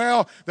very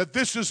well, that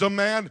this is a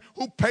man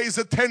who pays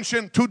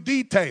attention to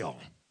detail.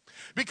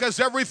 Because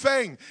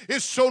everything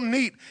is so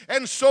neat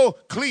and so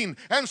clean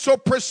and so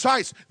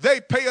precise. They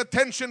pay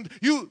attention.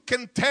 You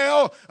can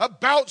tell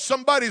about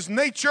somebody's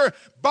nature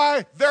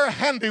by their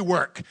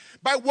handiwork,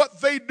 by what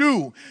they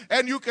do.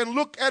 And you can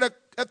look at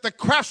the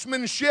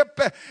craftsmanship,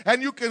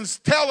 and you can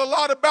tell a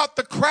lot about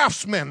the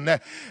craftsman.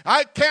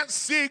 I can't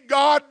see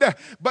God,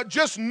 but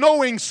just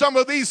knowing some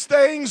of these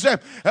things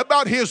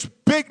about His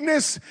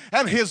bigness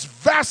and His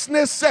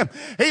vastness,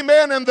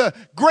 amen, and the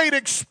great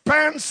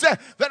expanse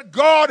that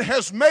God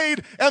has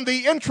made and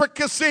the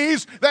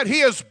intricacies that He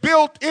has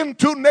built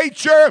into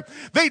nature,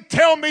 they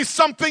tell me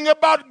something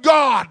about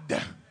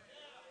God.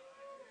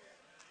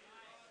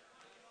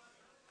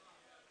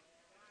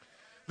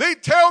 They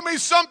tell me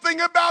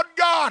something about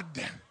God.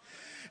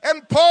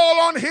 And Paul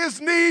on his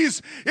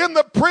knees in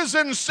the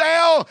prison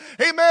cell,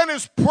 amen,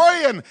 is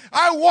praying.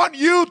 I want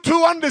you to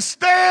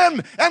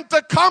understand and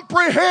to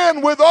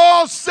comprehend with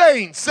all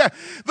saints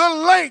the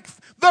length,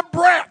 the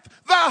breadth,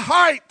 the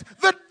height,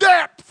 the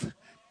depth.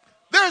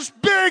 There's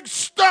big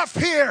stuff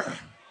here.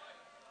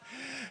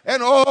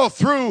 And all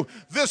through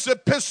this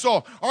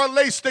epistle are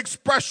laced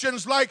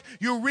expressions like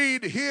you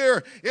read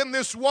here in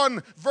this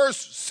one verse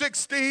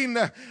 16,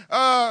 where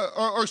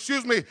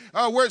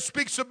it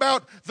speaks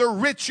about the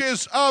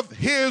riches of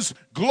His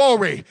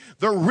glory.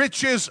 The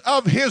riches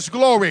of His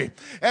glory.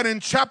 And in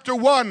chapter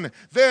 1,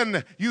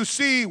 then you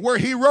see where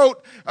he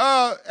wrote,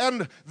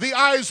 and the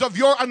eyes of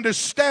your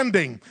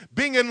understanding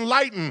being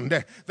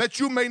enlightened, that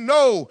you may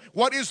know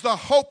what is the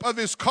hope of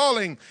his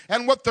calling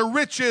and what the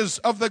riches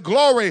of the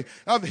glory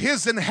of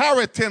his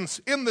inheritance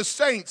in the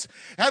saints,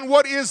 and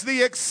what is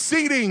the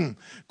exceeding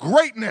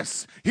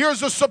greatness.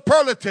 Here's a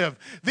superlative: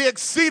 the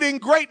exceeding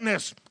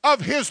greatness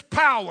of his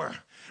power.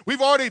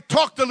 We've already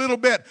talked a little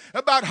bit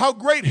about how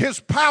great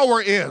his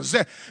power is,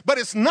 but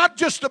it's not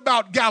just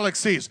about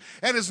galaxies,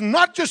 and it's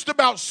not just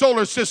about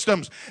solar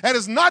systems, and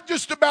it's not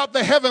just about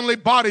the heavenly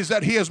bodies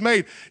that he has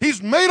made.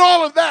 He's made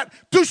all of that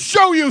to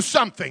show you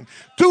something,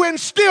 to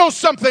instill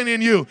something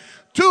in you,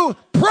 to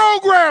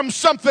program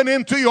something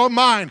into your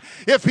mind.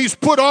 If he's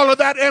put all of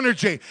that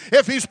energy,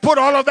 if he's put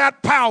all of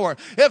that power,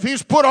 if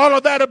he's put all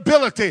of that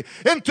ability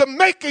into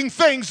making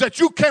things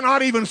that you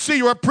cannot even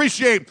see or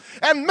appreciate,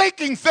 and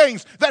making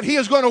things that he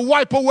is going to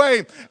wipe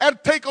away and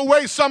take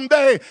away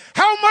someday,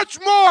 how much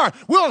more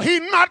will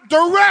he not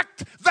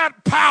direct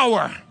that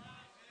power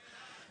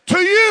to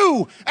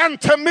you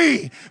and to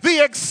me?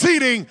 The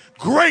exceeding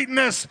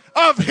greatness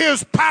of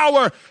his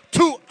power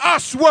to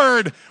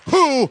usward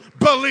who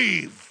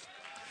believe.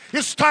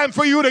 It's time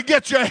for you to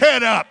get your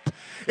head up.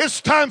 It's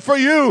time for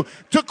you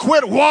to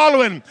quit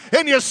wallowing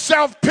in your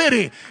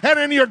self-pity and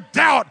in your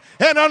doubt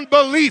and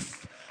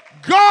unbelief.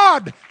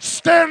 God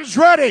stands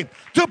ready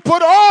to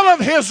put all of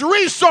his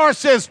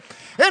resources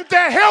into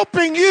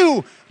helping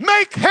you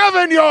make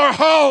heaven your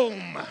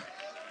home.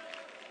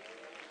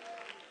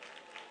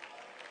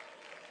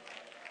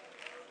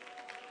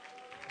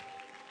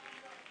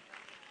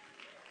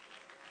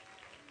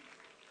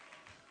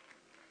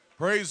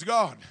 Praise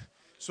God.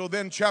 So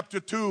then chapter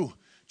 2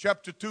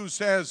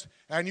 says,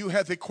 and you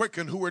hath he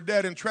quickened who were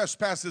dead in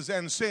trespasses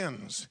and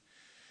sins,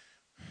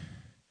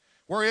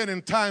 wherein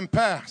in time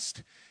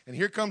past. And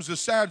here comes the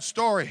sad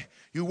story.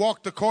 You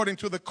walked according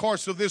to the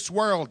course of this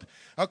world,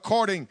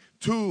 according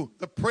to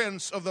the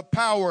prince of the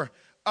power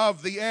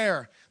of the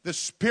air, the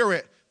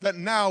spirit that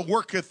now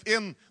worketh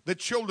in the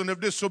children of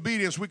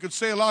disobedience. We could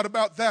say a lot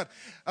about that.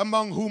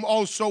 Among whom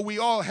also we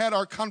all had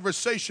our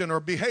conversation or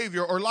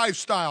behavior or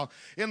lifestyle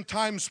in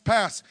times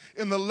past,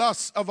 in the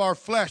lusts of our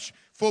flesh,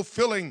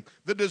 fulfilling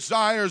the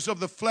desires of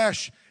the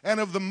flesh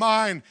and of the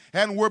mind,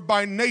 and were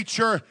by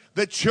nature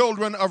the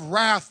children of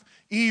wrath,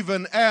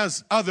 even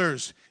as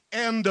others.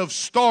 End of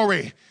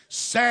story.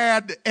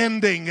 Sad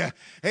ending.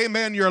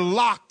 Amen. You're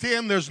locked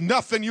in. There's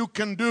nothing you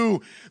can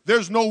do.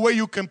 There's no way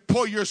you can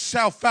pull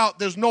yourself out.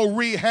 There's no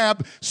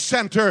rehab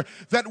center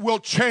that will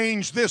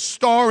change this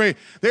story.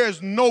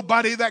 There's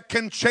nobody that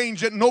can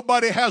change it.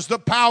 Nobody has the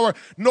power.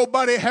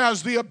 Nobody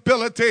has the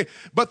ability.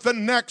 But the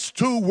next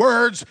two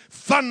words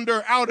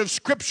thunder out of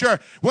Scripture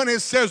when it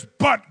says,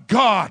 but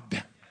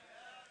God.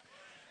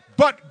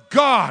 But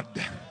God.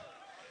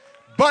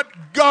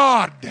 But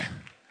God.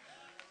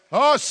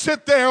 Oh,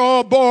 sit there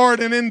all bored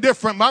and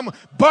indifferent, mama.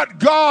 But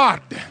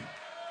God,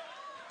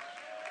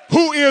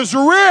 who is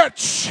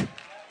rich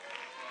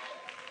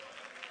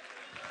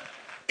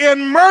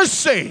in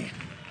mercy,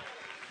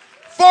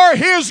 for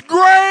his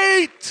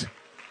great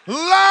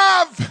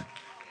love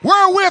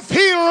wherewith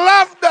he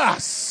loved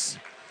us.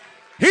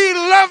 He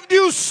loved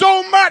you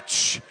so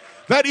much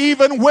that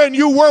even when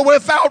you were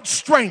without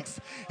strength,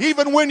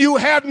 even when you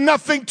had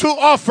nothing to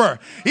offer,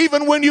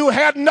 even when you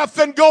had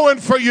nothing going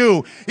for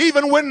you,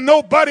 even when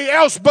nobody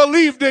else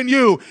believed in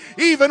you,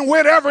 even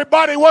when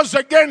everybody was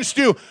against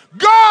you,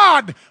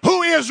 God,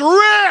 who is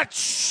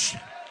rich,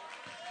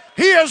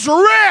 he is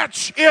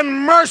rich in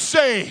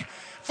mercy,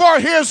 for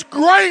his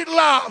great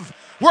love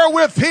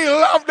wherewith he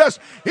loved us,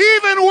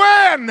 even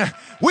when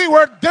we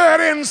were dead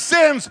in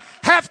sins,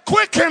 hath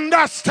quickened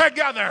us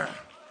together.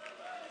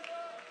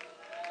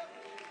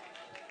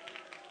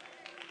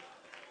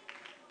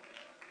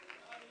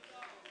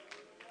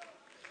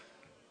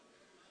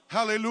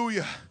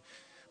 Hallelujah.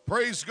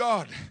 Praise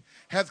God.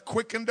 Hath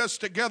quickened us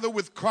together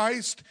with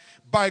Christ.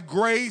 By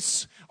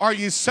grace are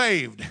ye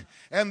saved.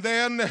 And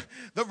then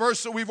the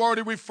verse that we've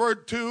already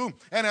referred to,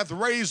 and hath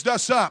raised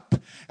us up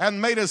and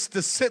made us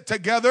to sit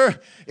together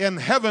in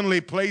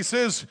heavenly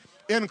places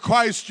in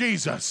Christ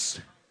Jesus.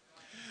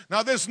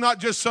 Now, this is not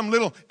just some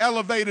little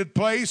elevated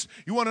place.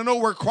 You want to know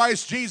where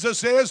Christ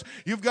Jesus is?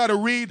 You've got to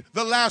read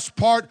the last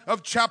part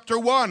of chapter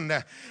 1.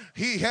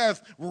 He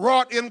hath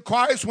wrought in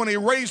Christ when he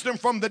raised him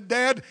from the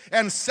dead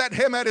and set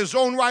him at his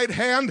own right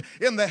hand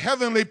in the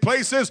heavenly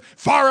places,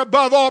 far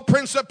above all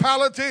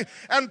principality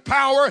and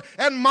power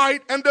and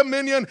might and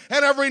dominion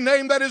and every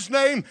name that is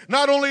named,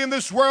 not only in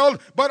this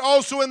world, but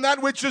also in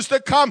that which is to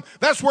come.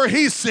 That's where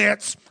he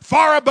sits,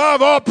 far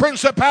above all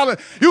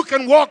principality. You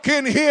can walk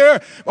in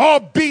here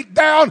all beat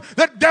down,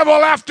 the devil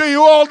after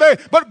you all day,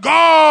 but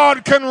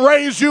God can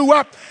raise you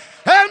up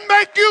and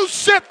make you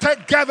sit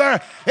together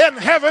in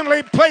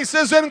heavenly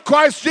places in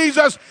Christ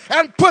Jesus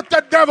and put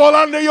the devil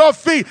under your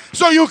feet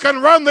so you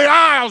can run the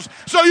aisles,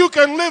 so you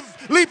can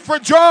leap for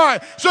joy,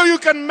 so you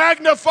can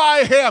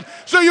magnify him,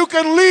 so you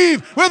can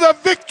leave with a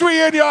victory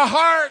in your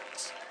heart.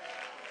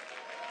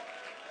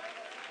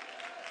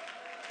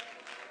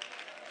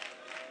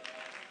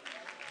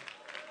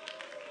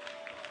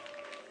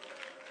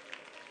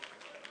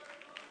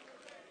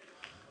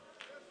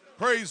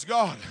 Praise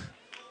God.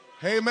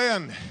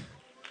 Amen.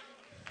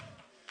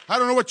 I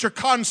don't know what your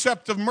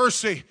concept of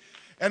mercy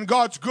and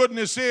God's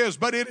goodness is,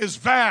 but it is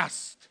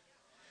vast.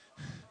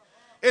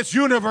 It's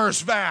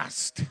universe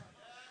vast.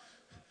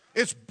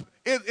 It's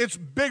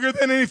bigger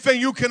than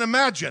anything you can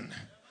imagine.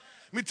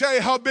 Let me tell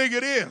you how big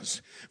it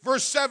is.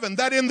 Verse 7,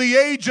 that in the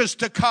ages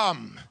to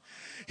come,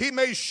 He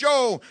may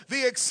show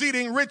the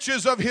exceeding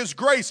riches of His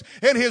grace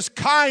and His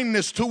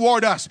kindness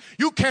toward us.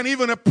 You can't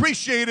even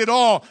appreciate it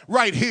all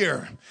right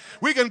here.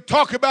 We can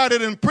talk about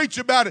it and preach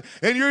about it,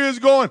 and you're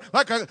just going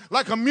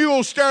like a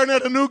mule staring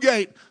at a new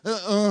gate.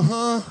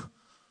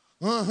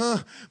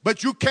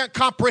 But you can't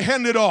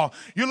comprehend it all.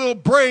 Your little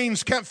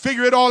brains can't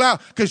figure it all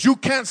out because you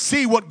can't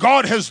see what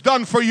God has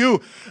done for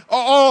you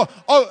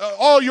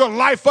all your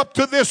life up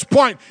to this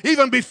point,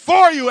 even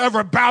before you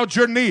ever bowed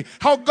your knee.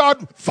 How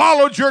God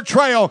followed your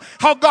trail,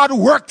 how God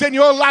worked in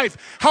your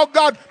life, how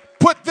God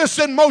put this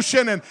in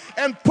motion and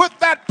put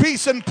that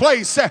piece in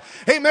place.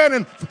 Amen.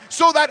 And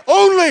so that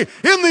only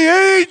in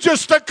the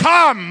ages to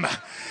come,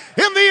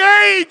 in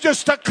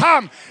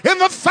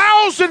the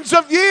thousands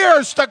of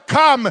years to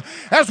come,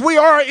 as we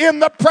are in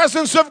the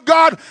presence of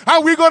God,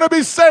 are we going to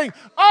be saying,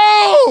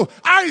 oh,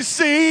 I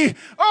see.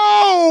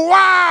 Oh,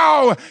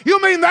 wow.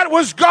 You mean that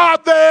was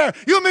God there?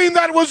 You mean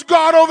that was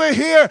God over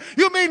here?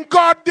 You mean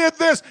God did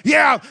this?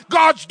 Yeah,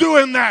 God's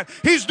doing that.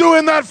 He's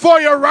doing that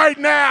for you right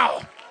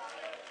now.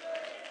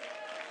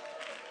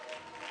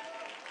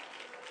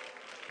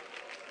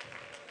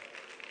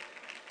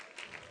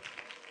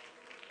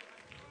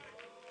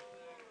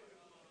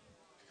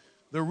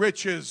 The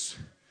riches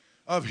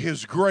of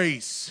His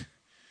grace.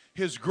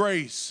 His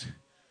grace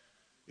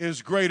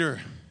is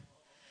greater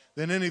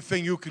than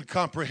anything you can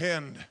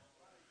comprehend.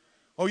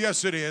 Oh,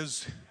 yes, it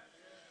is.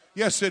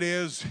 Yes, it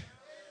is.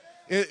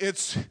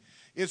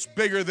 It's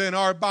bigger than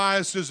our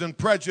biases and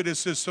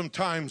prejudices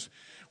sometimes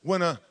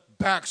when a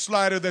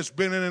backslider that's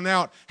been in and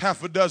out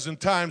half a dozen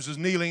times is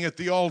kneeling at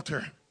the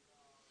altar.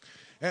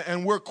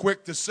 And we're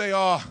quick to say,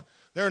 oh,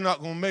 they're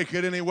not going to make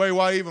it anyway.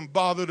 Why even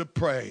bother to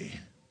pray?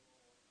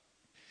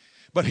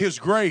 But His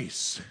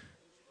grace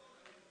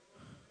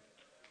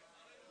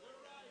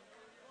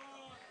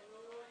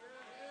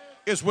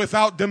is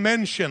without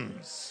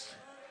dimensions.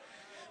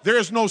 There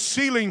is no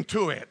ceiling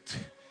to it.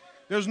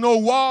 There's no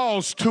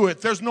walls to it.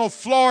 There's no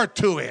floor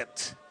to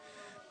it.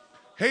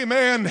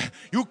 Amen.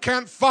 You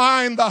can't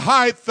find the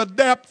height, the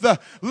depth, the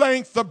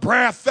length, the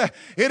breadth.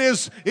 It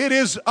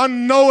is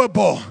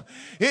unknowable.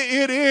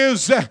 It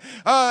is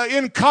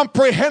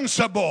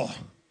incomprehensible.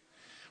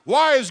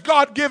 Why is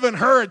God giving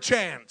her a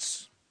chance?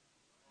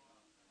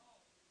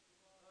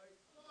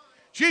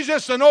 She's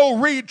just an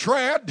old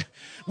retread.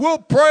 We'll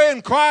pray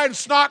and cry and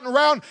snotting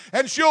around,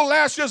 and she'll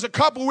last just a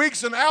couple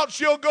weeks, and out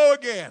she'll go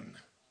again.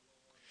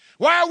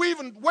 Why are we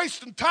even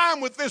wasting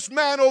time with this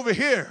man over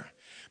here?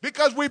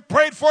 Because we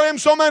prayed for him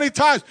so many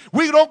times.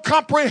 We don't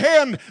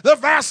comprehend the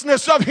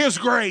vastness of His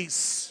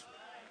grace.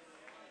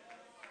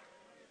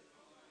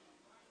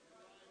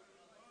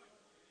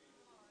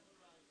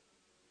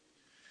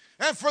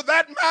 And for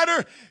that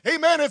matter,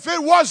 amen, if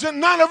it wasn't,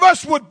 none of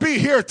us would be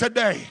here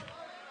today.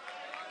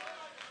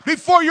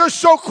 Before you're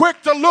so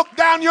quick to look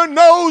down your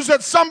nose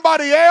at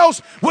somebody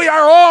else, we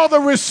are all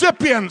the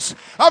recipients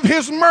of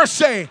His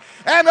mercy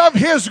and of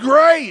His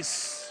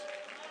grace.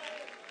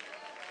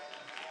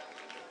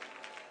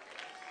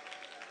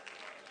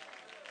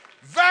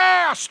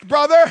 Vast,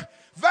 brother,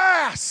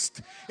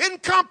 vast,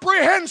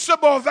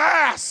 incomprehensible,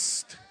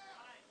 vast,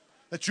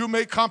 that you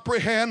may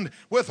comprehend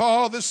with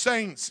all the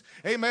saints,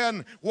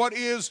 amen, what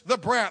is the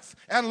breadth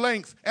and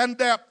length and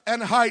depth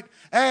and height,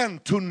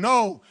 and to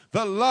know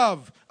the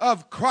love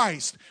of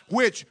Christ,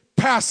 which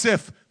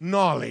passeth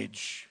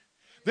knowledge.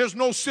 There's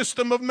no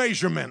system of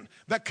measurement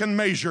that can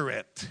measure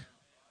it.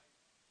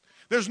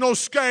 There's no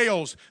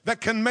scales that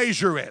can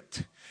measure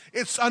it.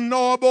 It's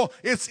unknowable.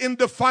 It's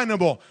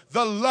indefinable.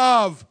 The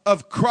love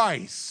of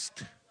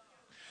Christ.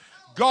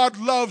 God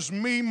loves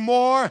me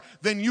more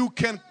than you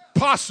can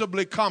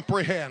possibly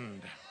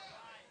comprehend.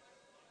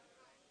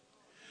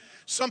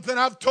 Something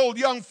I've told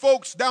young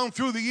folks down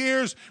through the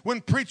years when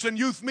preaching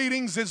youth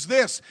meetings is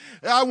this.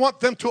 I want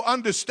them to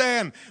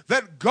understand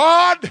that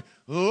God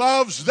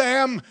loves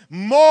them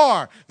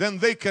more than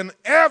they can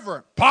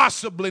ever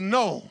possibly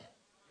know.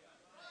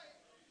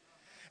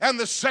 And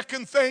the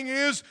second thing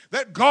is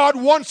that God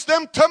wants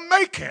them to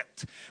make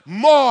it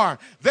more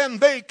than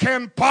they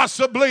can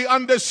possibly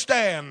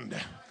understand.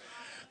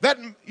 That,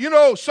 you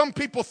know, some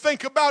people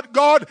think about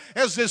God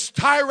as this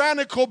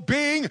tyrannical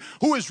being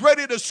who is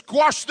ready to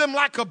squash them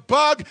like a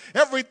bug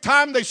every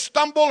time they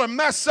stumble or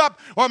mess up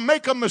or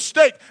make a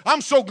mistake.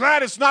 I'm so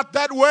glad it's not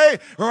that way,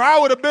 or I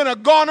would have been a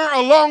goner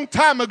a long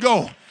time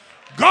ago.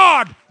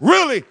 God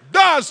really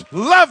does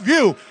love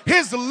you.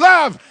 His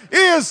love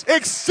is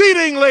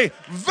exceedingly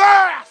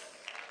vast.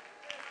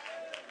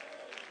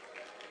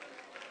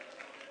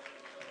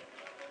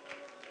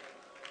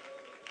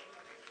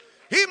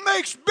 He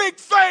makes big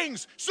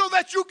things so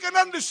that you can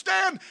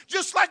understand,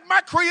 just like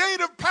my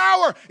creative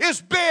power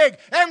is big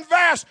and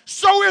vast,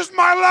 so is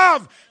my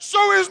love,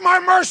 so is my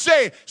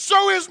mercy,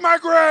 so is my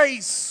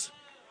grace.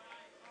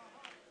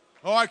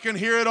 Oh, I can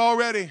hear it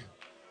already.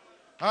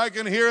 I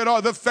can hear it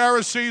all. The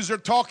Pharisees are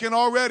talking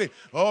already.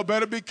 Oh,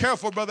 better be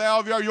careful, Brother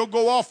Alvear. You'll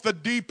go off the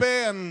deep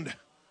end.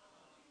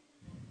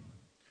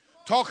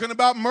 Talking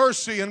about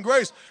mercy and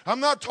grace. I'm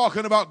not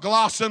talking about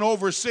glossing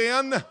over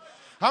sin.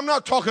 I'm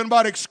not talking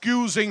about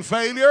excusing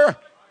failure.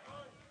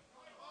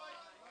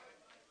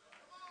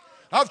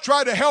 I've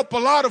tried to help a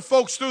lot of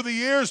folks through the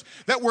years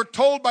that were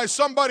told by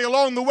somebody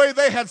along the way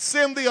they had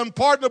sinned the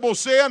unpardonable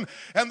sin,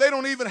 and they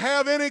don't even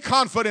have any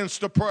confidence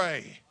to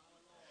pray.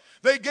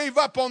 They gave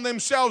up on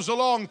themselves a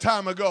long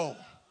time ago.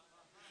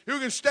 You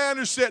can stand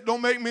or sit.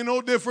 Don't make me no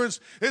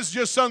difference. It's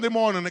just Sunday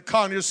morning at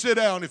Conyers. Sit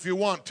down if you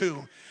want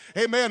to.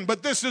 Amen.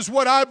 But this is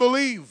what I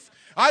believe.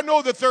 I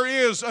know that there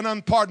is an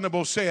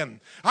unpardonable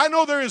sin. I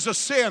know there is a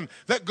sin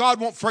that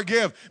God won't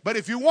forgive. But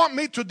if you want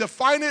me to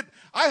define it,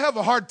 I have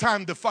a hard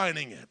time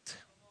defining it.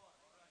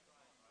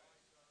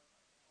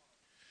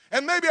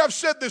 And maybe I've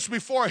said this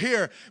before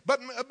here, but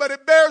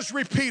it bears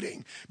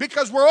repeating,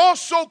 because we're all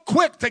so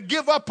quick to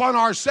give up on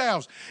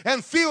ourselves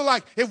and feel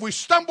like if we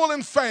stumble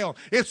and fail,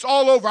 it's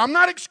all over. I'm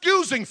not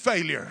excusing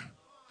failure.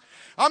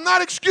 I'm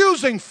not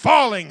excusing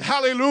falling.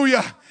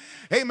 Hallelujah.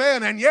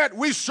 Amen. And yet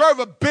we serve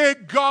a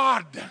big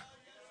God.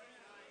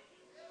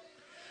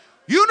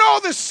 You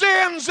know the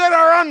sins that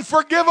are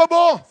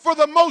unforgivable for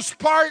the most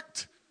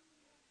part?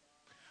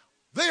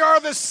 They are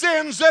the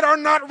sins that are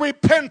not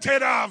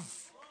repented of.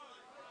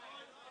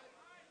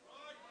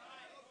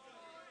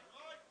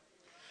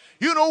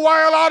 You know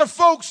why a lot of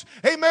folks,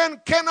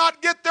 amen,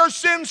 cannot get their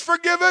sins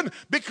forgiven?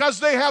 Because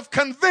they have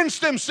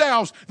convinced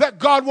themselves that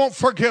God won't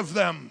forgive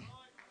them.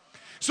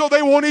 So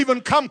they won't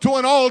even come to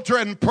an altar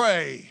and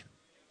pray.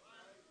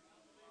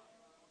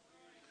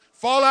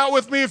 Fall out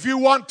with me if you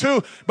want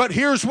to, but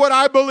here's what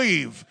I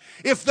believe.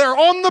 If they're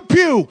on the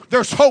pew,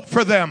 there's hope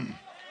for them.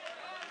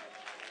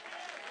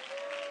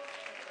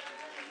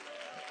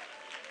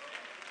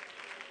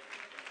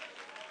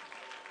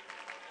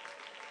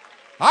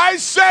 I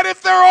said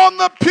if they're on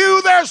the pew,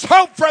 there's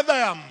hope for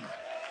them.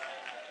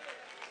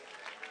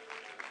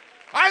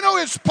 I know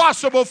it's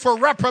possible for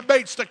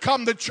reprobates to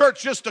come to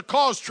church just to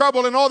cause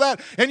trouble and all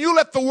that, and you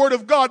let the Word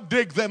of God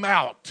dig them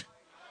out.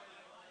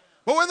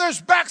 But when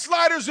there's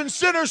backsliders and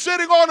sinners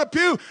sitting on a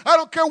pew, I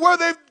don't care where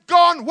they've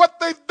gone, what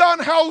they've done,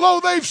 how low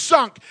they've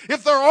sunk.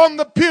 If they're on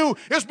the pew,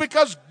 it's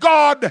because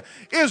God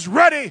is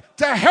ready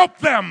to help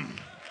them.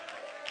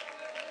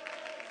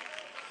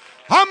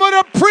 I'm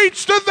going to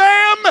preach to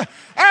them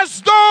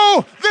as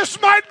though this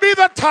might be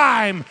the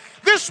time.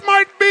 This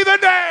might be the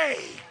day.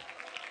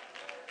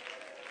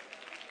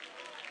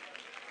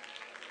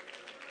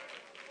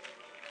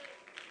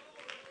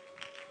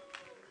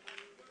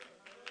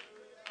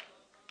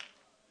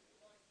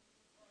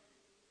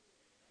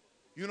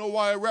 You know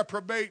why a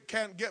reprobate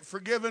can't get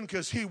forgiven?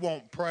 Because he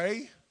won't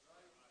pray.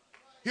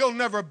 He'll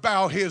never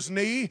bow his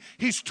knee.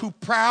 He's too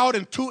proud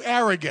and too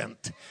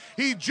arrogant.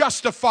 He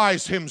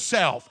justifies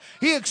himself.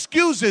 He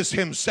excuses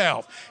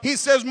himself. He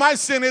says, my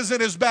sin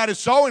isn't as bad as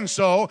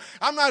so-and-so.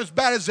 I'm not as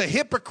bad as the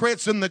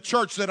hypocrites in the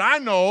church that I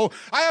know.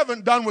 I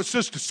haven't done what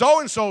sister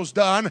so-and-so's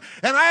done,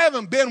 and I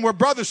haven't been where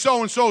brother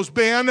so-and-so's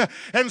been.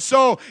 And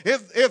so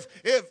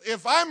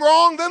if I'm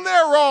wrong, then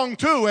they're wrong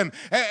too.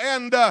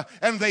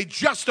 And they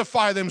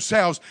justify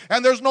themselves,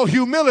 and there's no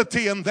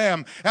humility in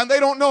them, and they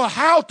don't know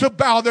how to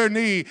bow their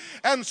knee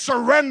and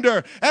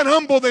surrender and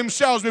humble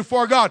themselves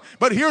before God.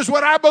 But here's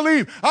what I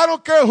believe. I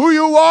don't care who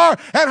you are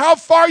and how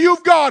far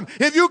you've gone.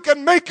 If you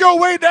can make your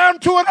way down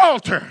to an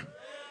altar,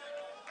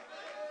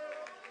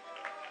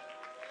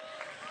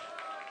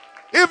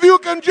 if you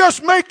can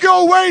just make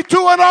your way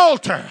to an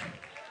altar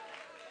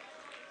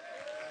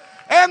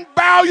and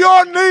bow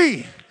your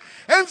knee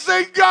and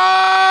say,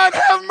 God,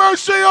 have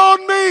mercy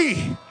on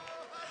me.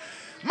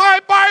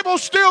 My Bible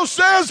still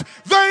says,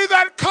 they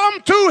that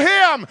come to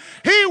him,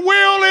 he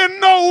will in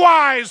no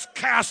wise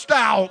cast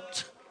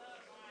out.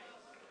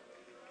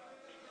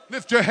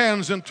 Lift your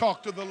hands and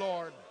talk to the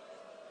Lord.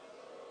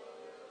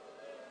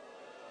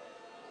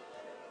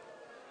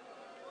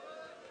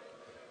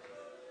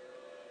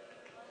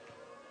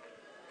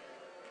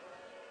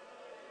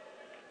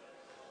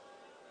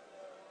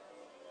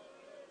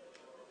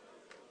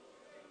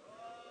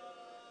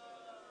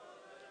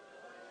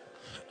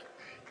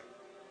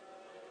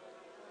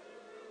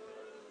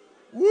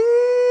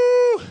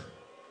 Woo!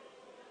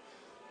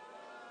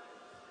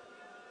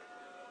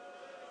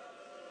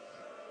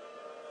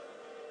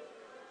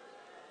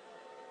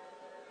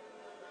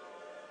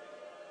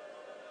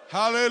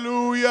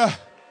 Hallelujah.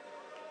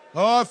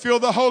 Oh, I feel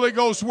the Holy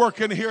Ghost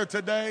working here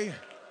today.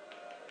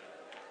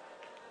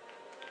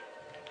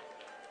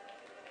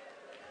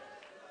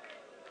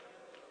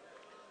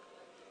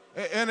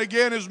 And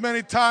again, as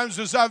many times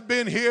as I've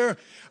been here,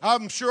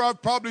 I'm sure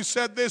I've probably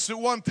said this at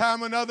one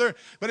time or another,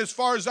 but as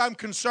far as I'm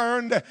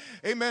concerned,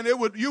 amen,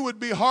 you would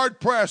be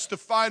hard-pressed to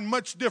find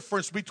much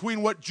difference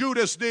between what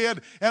Judas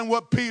did and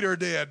what Peter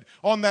did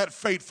on that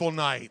fateful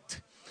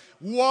night.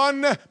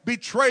 one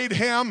betrayed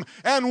him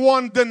and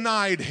one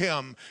denied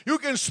him. You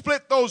can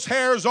split those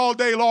hairs all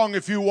day long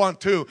if you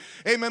want to.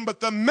 Amen. But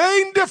the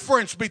main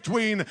difference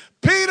between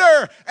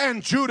Peter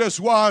and Judas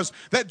was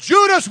that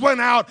Judas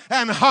went out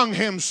and hung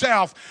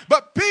himself,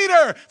 but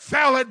Peter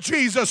fell at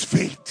Jesus'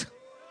 feet.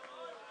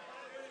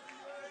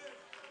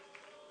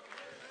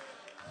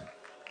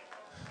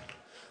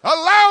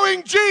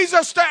 Allowing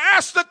Jesus to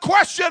ask the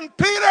question,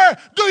 Peter,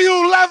 do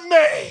you love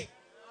me?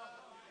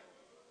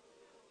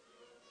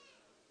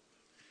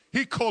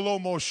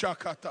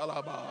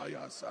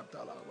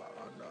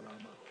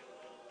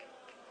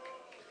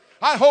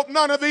 I hope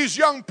none of these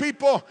young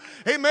people,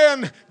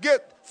 amen,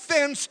 get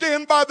fenced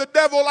in by the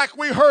devil like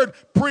we heard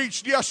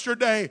preached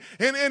yesterday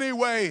in any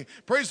way.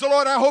 Praise the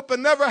Lord. I hope it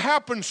never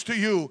happens to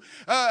you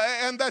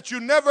and that you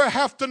never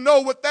have to know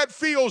what that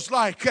feels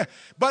like.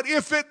 But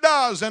if it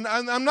does, and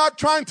I'm not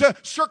trying to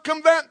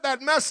circumvent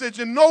that message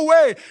in no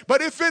way,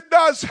 but if it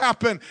does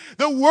happen,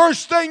 the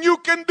worst thing you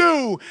can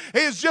do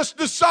is just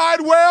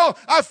decide, well,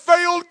 I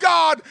failed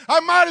God.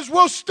 I might as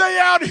well stay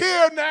out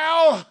here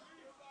now.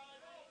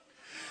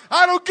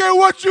 I don't care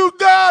what you've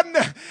done.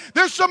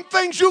 There's some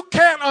things you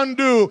can't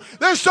undo.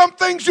 There's some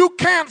things you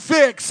can't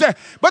fix.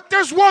 But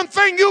there's one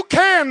thing you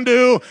can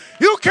do.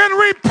 You can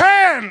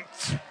repent.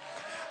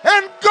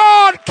 And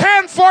God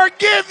can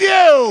forgive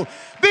you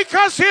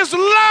because His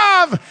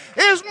love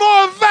is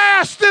more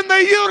vast than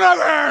the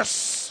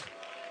universe.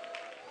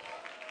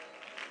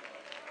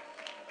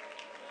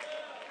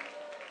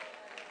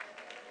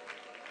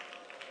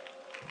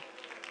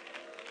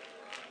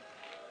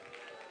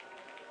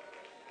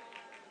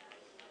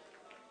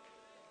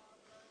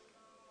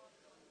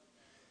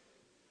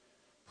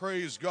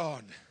 Praise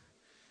God.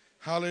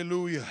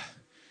 Hallelujah.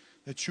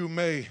 That you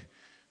may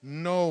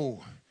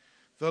know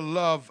the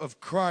love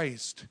of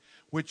Christ,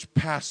 which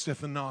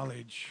passeth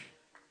knowledge.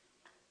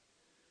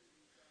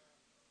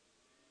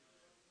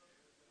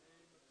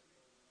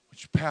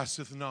 Which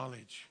passeth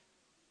knowledge.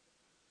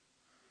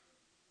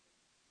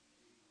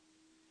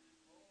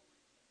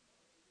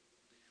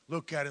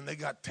 Look at them. They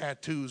got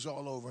tattoos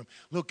all over them.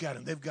 Look at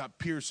them. They've got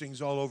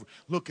piercings all over.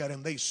 Look at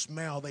them. They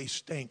smell. They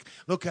stink.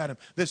 Look at them.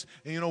 This,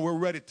 we're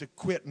ready to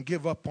quit and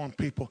give up on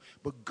people.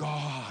 But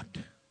God,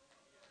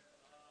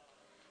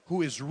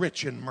 who is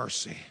rich in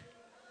mercy,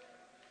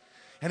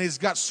 and He's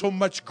got so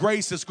much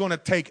grace, it's going to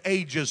take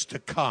ages to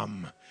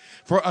come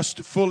for us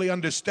to fully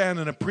understand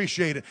and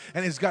appreciate it.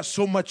 And He's got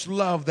so much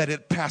love that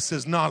it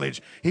passes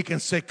knowledge. He can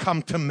say,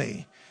 come to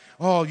me,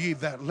 all ye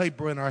that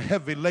labor and are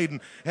heavy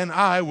laden, and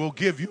I will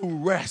give you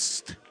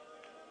rest.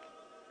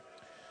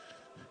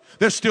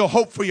 There's still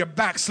hope for your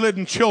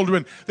backslidden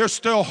children. There's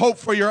still hope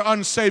for your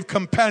unsaved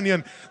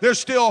companion. There's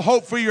still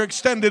hope for your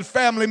extended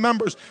family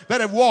members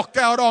that have walked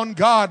out on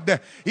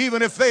God,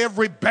 even if they have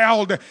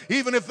rebelled,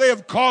 even if they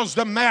have caused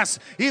a mess,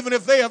 even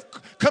if they have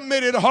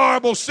committed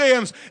horrible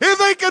sins. If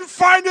they can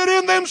find it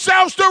in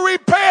themselves to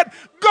repent,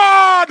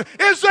 God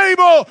is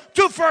able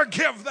to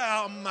forgive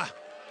them.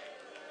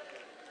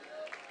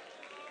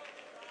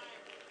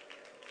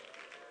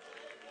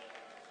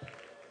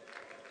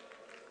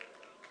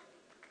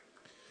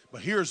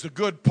 But here's the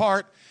good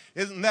part,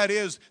 and that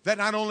is that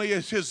not only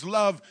is His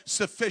love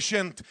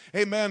sufficient,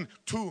 amen,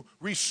 to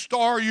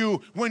restore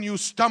you when you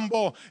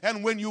stumble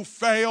and when you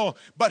fail,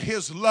 but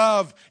His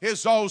love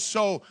is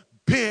also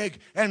big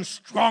and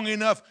strong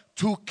enough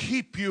to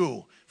keep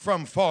you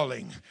from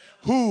falling.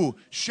 Who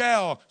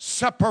shall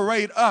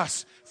separate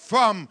us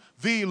from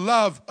the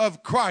love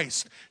of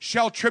Christ?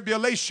 Shall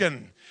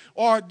tribulation,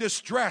 or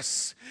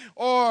distress,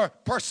 or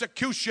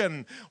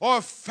persecution,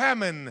 or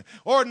famine,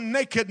 or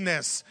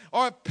nakedness,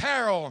 or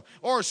peril,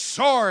 or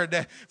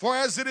sword? For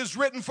as it is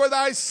written, for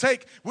thy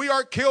sake we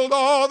are killed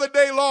all the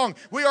day long.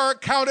 We are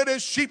accounted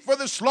as sheep for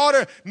the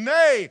slaughter.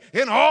 Nay,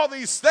 in all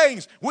these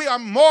things we are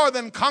more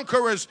than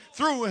conquerors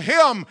through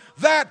Him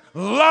that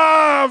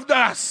loved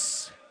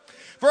us.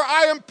 For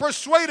I am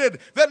persuaded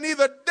that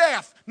neither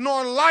death,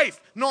 nor life,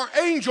 nor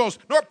angels,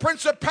 nor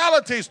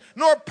principalities,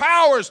 nor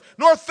powers,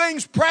 nor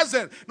things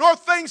present, nor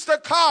things to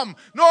come,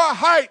 nor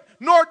height,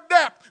 nor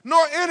depth,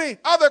 nor any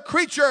other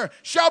creature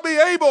shall be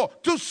able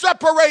to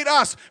separate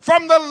us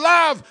from the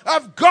love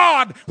of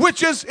God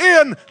which is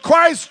in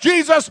Christ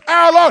Jesus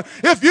our Lord.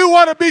 If you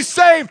want to be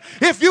saved,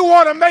 if you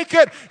want to make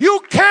it,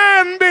 you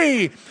can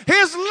be.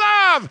 His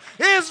love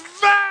is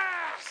vast.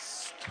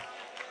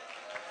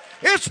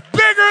 It's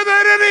bigger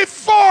than any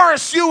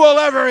force you will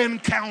ever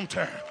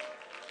encounter.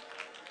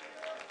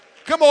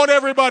 Come on,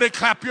 everybody,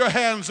 clap your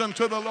hands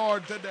unto the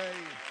Lord today.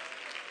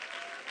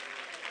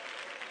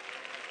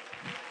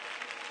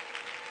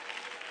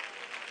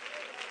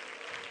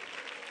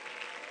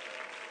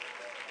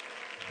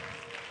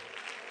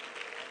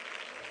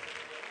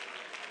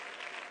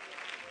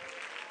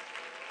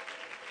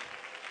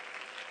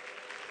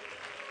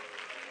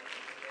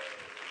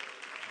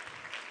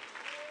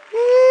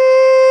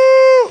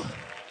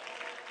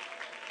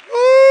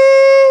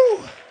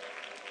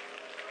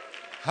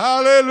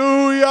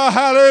 Hallelujah,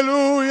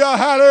 hallelujah,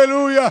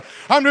 hallelujah.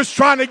 I'm just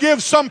trying to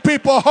give some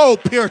people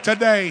hope here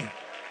today.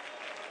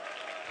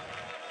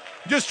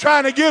 Just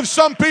trying to give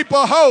some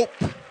people hope.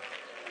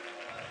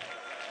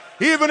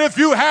 Even if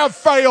you have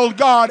failed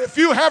God, if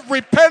you have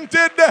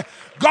repented,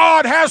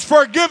 God has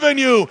forgiven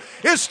you.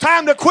 It's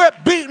time to quit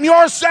beating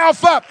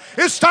yourself up.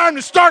 It's time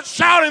to start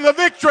shouting the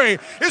victory.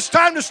 It's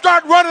time to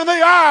start running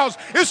the aisles.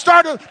 It's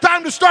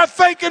time to start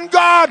thanking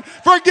God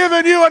for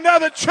giving you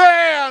another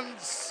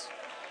chance.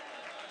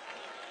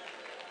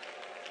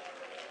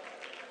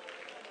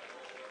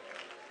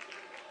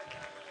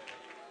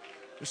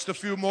 Just a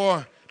few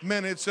more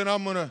minutes and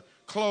I'm going to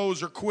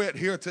close or quit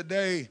here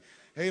today.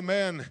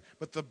 Amen.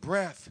 But the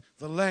breadth,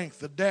 the length,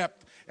 the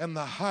depth, and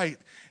the height.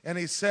 And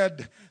he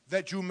said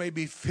that you may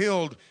be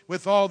filled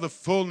with all the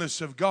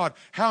fullness of God.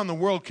 How in the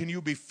world can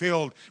you be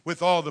filled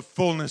with all the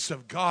fullness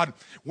of God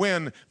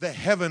when the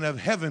heaven of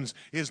heavens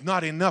is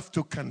not enough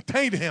to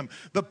contain him?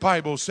 The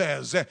Bible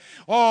says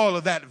all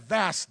of that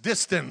vast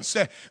distance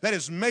that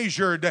is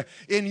measured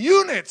in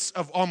units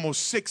of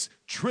almost 6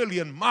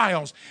 trillion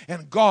miles,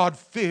 and God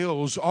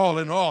fills all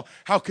in all.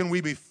 How can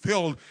we be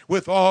filled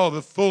with all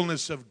the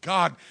fullness of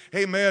God?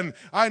 Amen.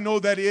 I know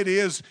that it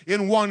is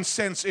in one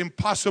sense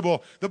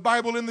impossible. The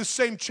Bible in the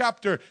same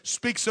chapter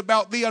speaks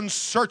about the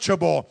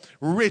unsearchable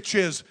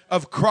riches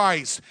of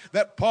Christ,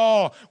 that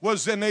Paul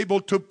was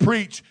enabled to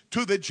preach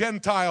to the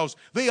Gentiles,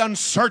 the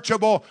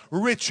unsearchable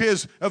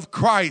riches of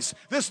Christ.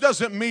 This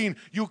doesn't mean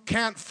you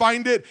can't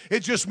find it.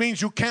 It just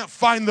means you can't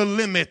find the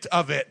limit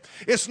of it.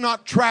 It's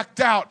not tracked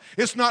out.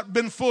 It's not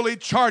been fully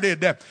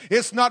charted.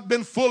 It's not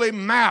been fully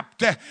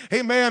mapped.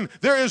 Amen.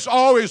 There is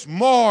always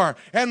more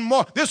and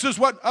more. This is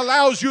what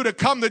allows you to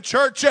come to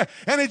church,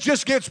 and it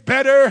just gets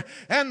better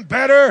and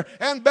better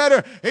and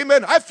better.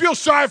 Amen. I feel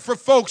sorry for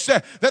folks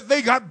that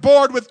they got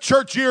bored with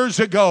church years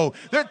ago.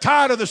 They're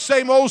tired of the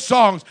same old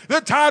songs.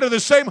 They're tired of the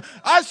same.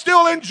 I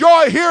still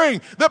enjoy hearing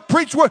the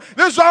preach word.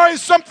 There's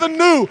always something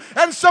new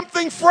and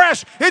something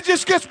fresh. It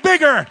just gets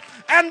bigger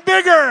and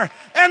bigger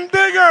and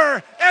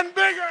bigger and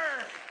bigger.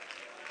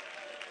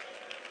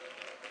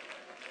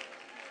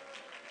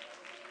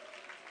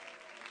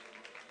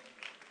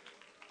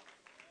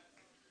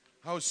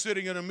 I was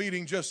sitting in a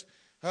meeting just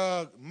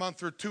a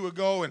month or two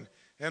ago,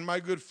 and my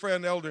good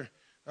friend, Elder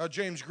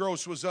James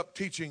Gross, was up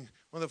teaching,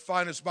 one of the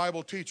finest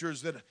Bible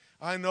teachers that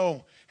I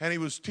know, and he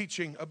was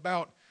teaching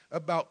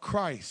about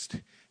Christ,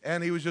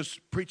 and he was just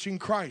preaching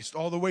Christ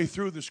all the way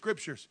through the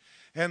scriptures,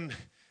 and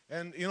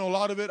you know, a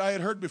lot of it I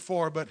had heard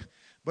before, but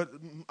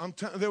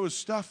there was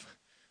stuff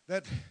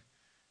that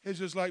it's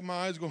just like my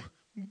eyes go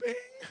bing,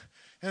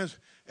 and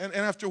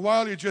after a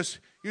while you just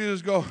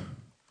go.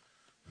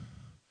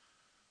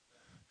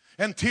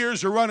 And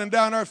tears are running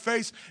down our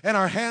face, and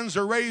our hands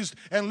are raised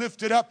and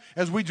lifted up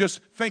as we just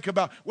think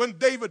about when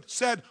David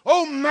said,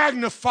 "Oh,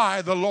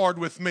 magnify the Lord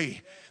with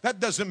me." That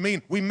doesn't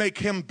mean we make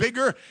him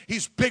bigger.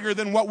 He's bigger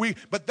than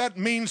but that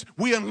means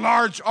we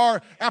enlarge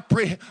our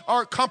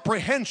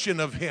comprehension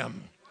of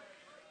him.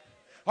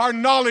 Our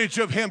knowledge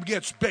of him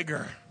gets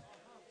bigger.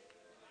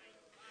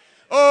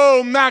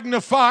 Oh,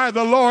 magnify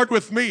the Lord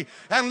with me,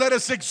 and let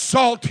us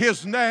exalt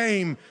his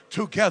name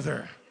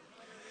together.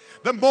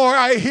 The more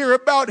I hear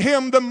about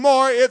him, the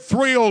more it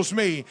thrills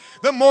me.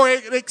 The more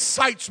it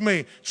excites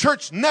me.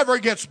 Church never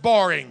gets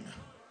boring.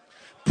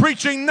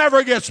 Preaching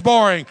never gets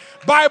boring.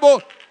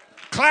 Bible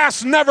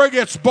class never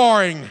gets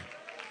boring.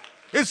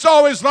 It's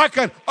always like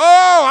an,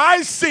 oh,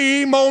 I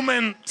see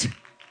moment.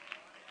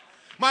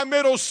 My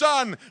middle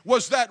son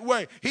was that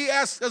way. He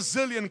asked a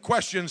zillion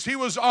questions. He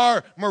was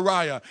our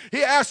Mariah.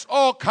 He asked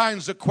all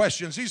kinds of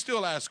questions. He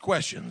still asks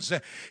questions.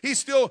 He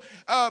still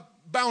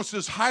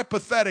bounces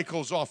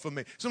hypotheticals off of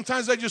me.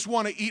 Sometimes I just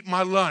want to eat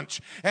my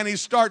lunch, and he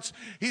starts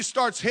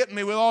hitting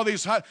me with all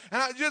these and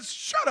I just,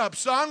 shut up,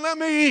 son, let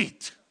me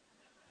eat.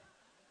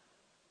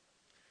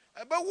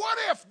 But what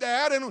if,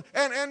 Dad?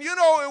 And you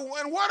know,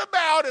 and what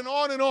about? And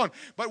on and on.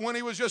 But when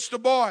he was just a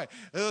boy,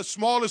 the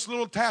smallest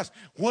little task,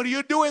 what are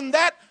you doing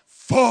that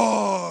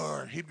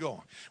for? He'd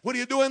go, what are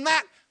you doing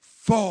that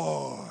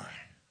for?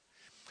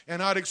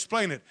 And I'd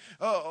explain it.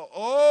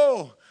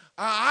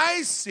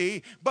 I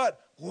see, but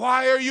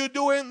why are you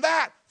doing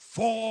that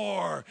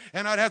for?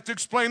 And I'd have to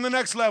explain the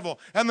next level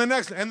and the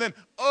next, and then,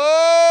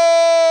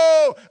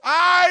 oh,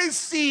 I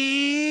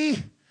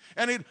see.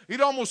 And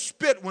he'd almost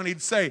spit when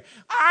he'd say,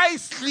 I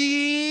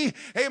see.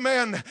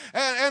 Amen.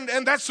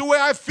 And that's the way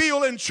I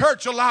feel in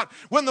church a lot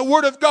when the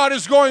word of God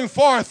is going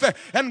forth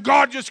and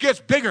God just gets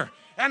bigger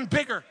and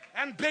bigger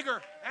and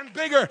bigger and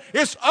bigger.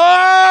 It's,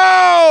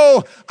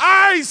 oh,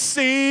 I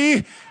see.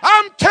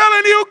 I'm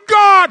telling you,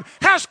 God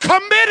has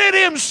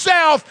committed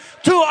himself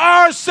to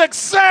our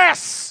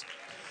success,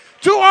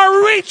 to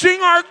our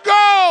reaching our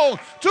goal,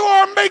 to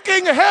our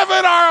making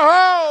heaven our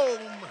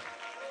home.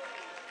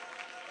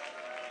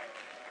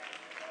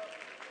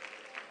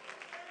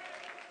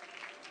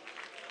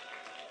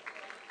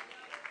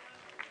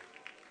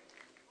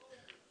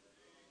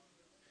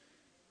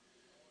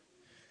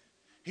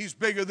 He's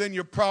bigger than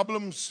your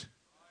problems.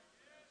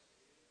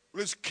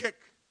 Let's kick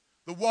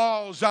the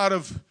walls out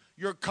of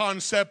your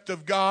concept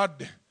of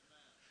God.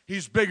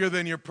 He's bigger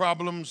than your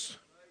problems.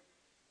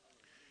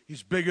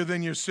 He's bigger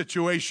than your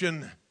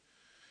situation.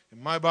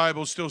 And my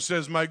Bible still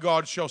says, my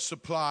God shall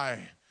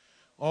supply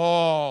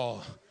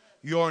all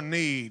your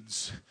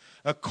needs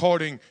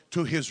according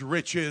to his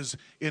riches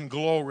in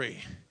glory.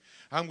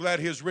 I'm glad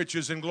his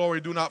riches in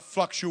glory do not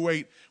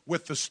fluctuate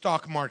with the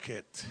stock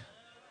market.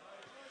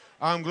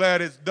 I'm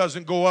glad it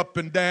doesn't go up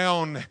and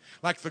down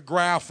like the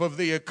graph of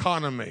the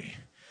economy,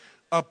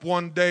 up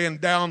one day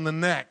and down the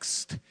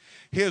next.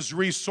 His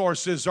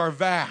resources are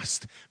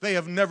vast. They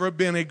have never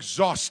been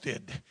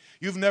exhausted.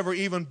 You've never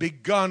even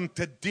begun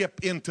to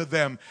dip into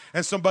them.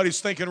 And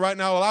somebody's thinking right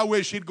now, well, I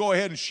wish he'd go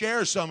ahead and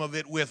share some of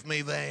it with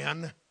me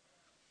then.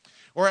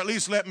 Or at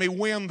least let me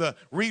win the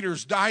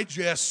Reader's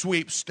Digest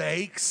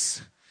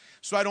sweepstakes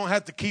so I don't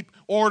have to keep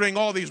ordering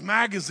all these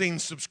magazine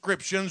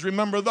subscriptions.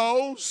 Remember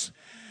those?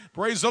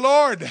 Praise the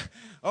Lord.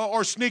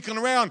 Or sneaking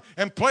around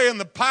and playing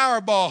the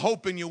Powerball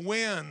hoping you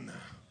win.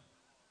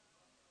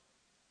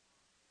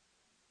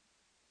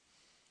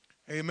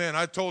 Amen.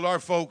 I told our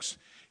folks,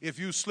 if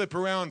you slip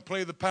around,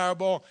 play the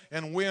Powerball,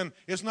 and win,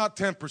 it's not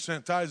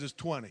 10% tithes, it's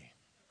 20.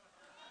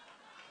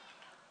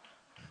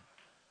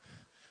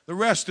 The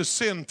rest is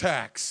sin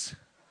tax.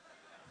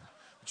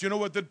 But you know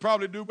what they'd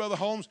probably do, Brother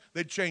Holmes?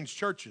 They'd change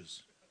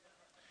churches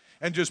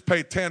and just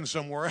pay 10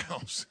 somewhere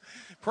else.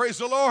 Praise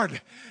the Lord.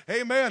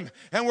 Amen.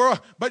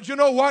 But you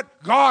know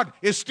what? God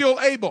is still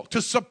able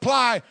to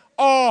supply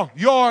all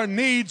your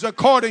needs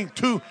according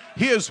to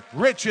his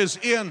riches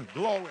in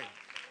glory.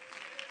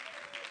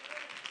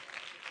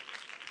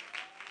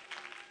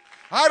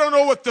 I don't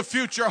know what the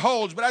future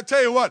holds, but I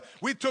tell you what,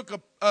 we took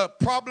a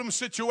problem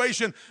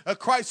situation, a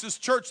crisis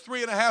church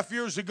 3.5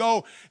 years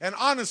ago, and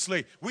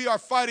honestly, we are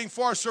fighting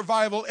for our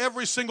survival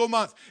every single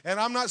month. And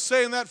I'm not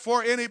saying that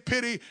for any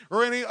pity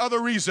or any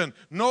other reason,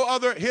 no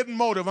other hidden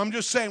motive. I'm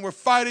just saying we're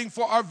fighting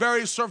for our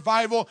very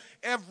survival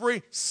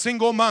every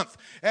single month.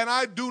 And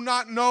I do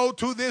not know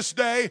to this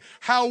day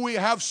how we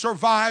have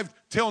survived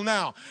till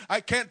now. I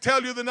can't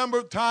tell you the number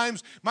of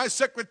times my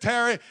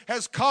secretary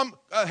has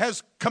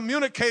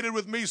communicated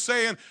with me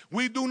saying,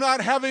 we do not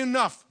have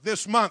enough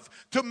this month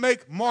to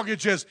make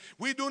mortgages.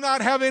 We do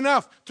not have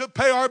enough to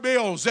pay our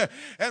bills.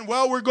 And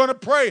well, we're going to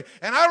pray.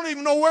 And I don't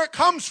even know where it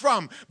comes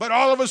from. But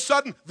all of a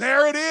sudden,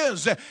 there it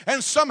is.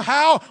 And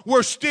somehow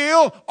we're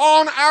still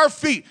on our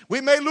feet.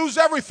 We may lose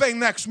everything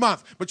next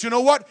month. But you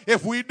know what?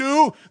 If we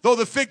do, though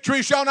the fig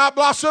tree shall not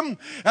blossom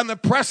and the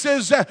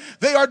presses,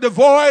 they are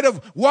devoid of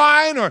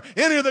wine or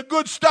any of the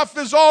good stuff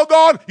is all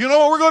gone, you know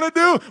what we're going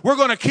to do? We're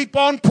going to keep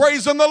on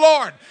praising the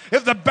Lord.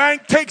 If the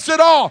bank takes it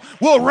all,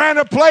 we'll rent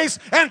a place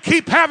and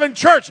keep having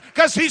church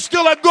because he's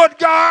still a good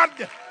God.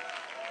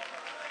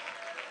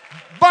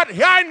 But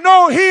I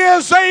know he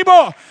is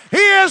able. He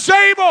is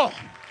able.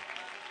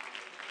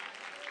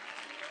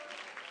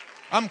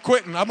 I'm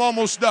quitting. I'm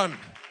almost done.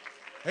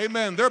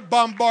 Amen. They're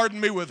bombarding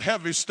me with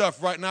heavy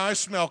stuff right now. I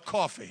smell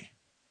coffee.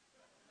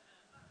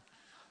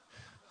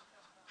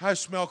 I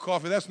smell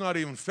coffee. That's not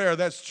even fair.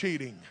 That's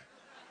cheating.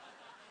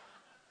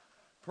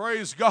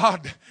 Praise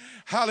God.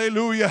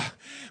 Hallelujah.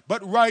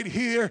 But right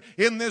here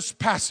in this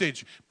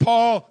passage,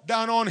 Paul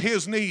down on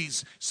his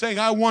knees saying,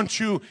 I want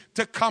you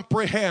to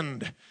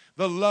comprehend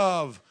the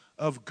love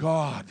of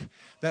God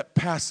that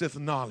passeth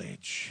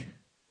knowledge.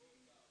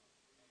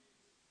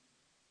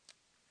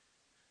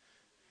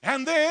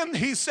 And then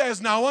he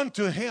says, now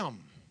unto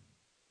him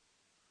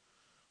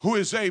who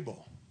is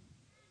able.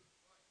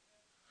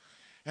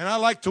 And I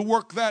like to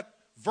work that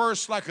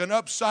verse like an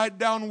upside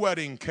down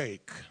wedding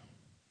cake.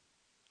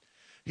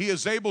 He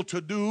is able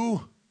to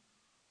do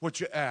what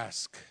you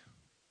ask.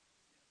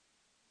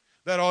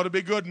 That ought to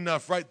be good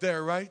enough right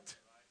there, right?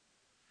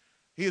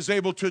 He is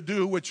able to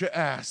do what you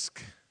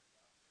ask.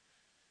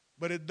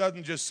 But it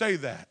doesn't just say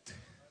that.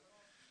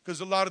 Because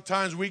a lot of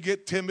times we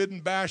get timid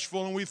and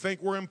bashful and we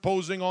think we're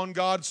imposing on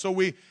God, so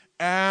we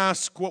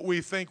ask what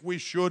we think we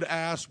should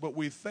ask, but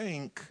we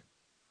think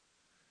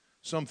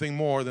something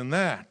more than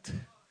that.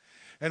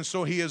 And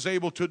so he is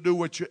able to do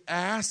what you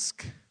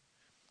ask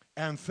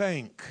and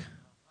think.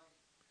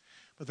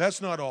 But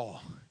that's not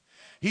all.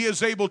 He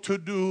is able to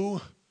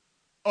do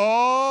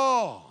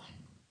all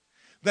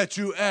that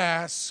you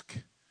ask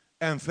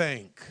and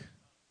think.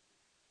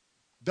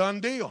 Done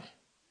deal.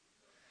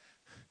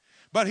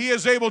 But he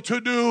is able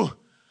to do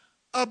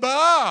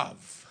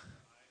above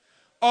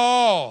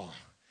all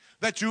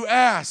that you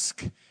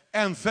ask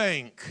and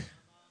think.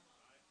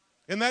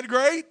 Isn't that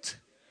great?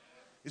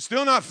 It's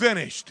still not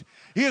finished.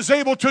 He is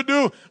able to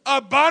do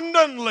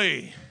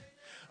abundantly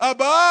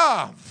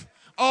above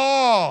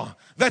all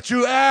that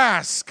you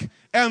ask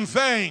and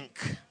think.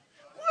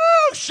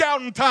 Woo,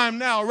 shouting time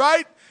now,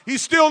 right?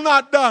 He's still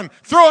not done.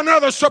 Throw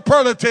another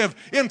superlative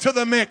into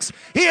the mix.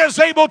 He is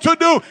able to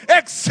do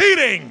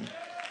exceeding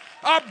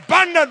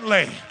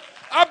abundantly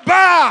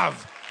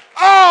above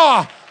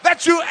all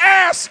that you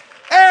ask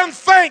and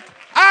think.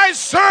 I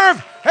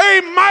serve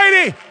a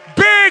mighty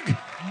big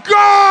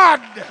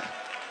God.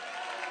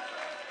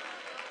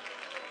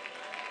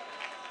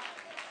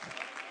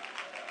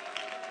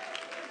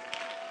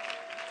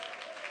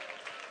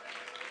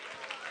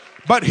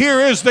 But here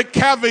is the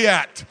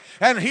caveat.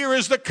 And here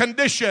is the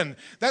condition.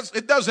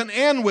 It doesn't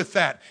end with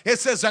that. It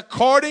says,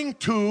 according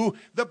to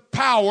the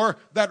power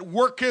that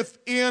worketh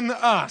in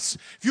us.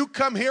 If you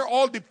come here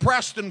all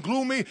depressed and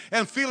gloomy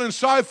and feeling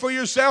sorry for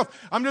yourself,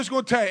 I'm just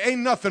going to tell you, ain't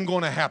nothing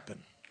going to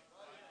happen.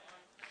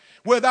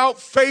 Without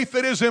faith,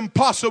 it is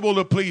impossible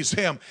to please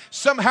Him.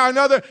 Somehow or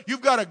another,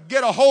 you've got to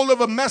get a hold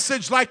of a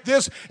message like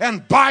this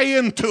and buy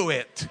into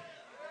it.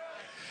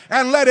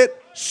 And let it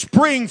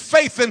spring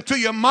faith into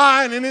your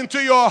mind and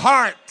into your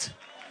heart.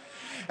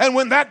 And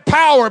when that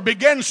power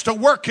begins to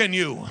work in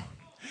you,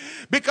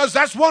 because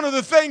that's one of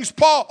the things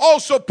Paul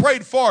also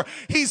prayed for.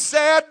 He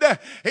said,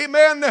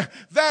 amen,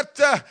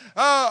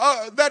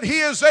 that he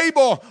is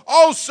able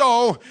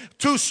also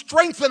to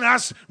strengthen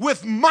us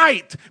with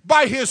might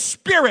by His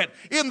Spirit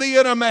in the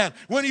inner man.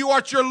 When you are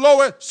at your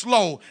lowest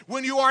low,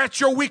 when you are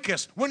at your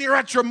weakest, when you're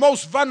at your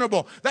most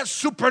vulnerable, that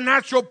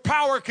supernatural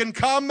power can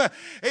come,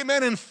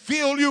 amen, and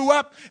fill you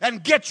up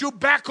and get you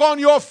back on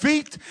your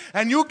feet.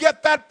 And you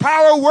get that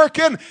power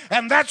working,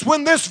 and that's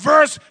when this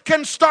verse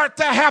can start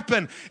to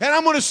happen. And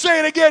I'm going to say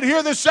it again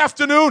here this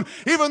afternoon.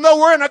 Even though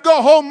we're in a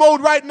go-home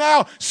mode right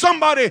now,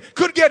 somebody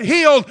could get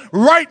healed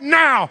right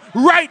now,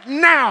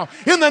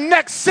 in the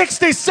next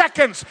 60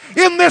 seconds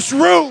in this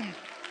room.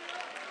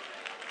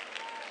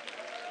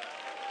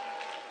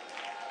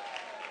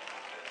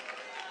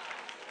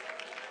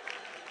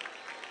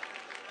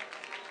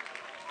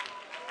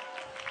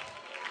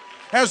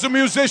 As the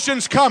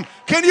musicians come,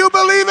 can you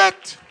believe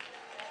it?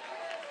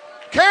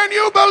 Can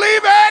you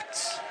believe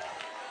it?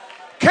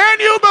 Can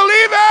you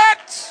believe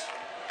it?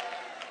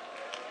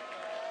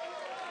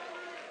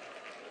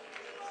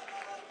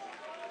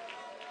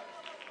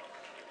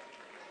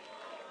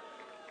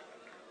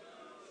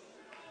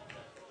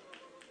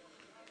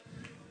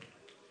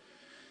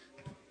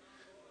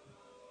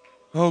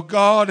 Oh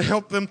God,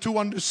 help them to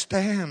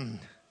understand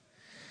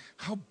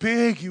how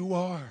big you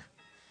are,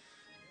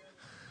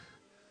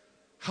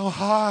 how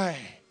high,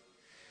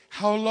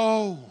 how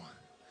low,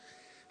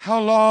 how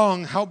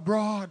long, how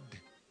broad,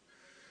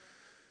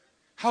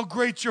 how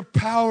great your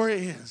power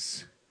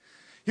is.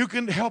 You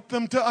can help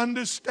them to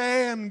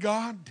understand,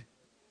 God.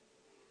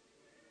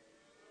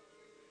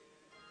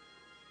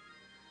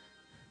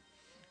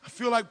 I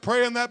feel like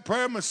praying that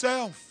prayer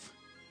myself,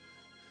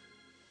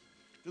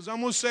 because I'm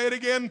going to say it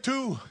again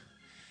too.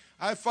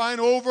 I find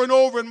over and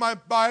over in my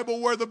Bible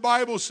where the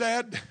Bible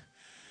said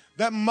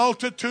that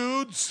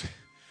multitudes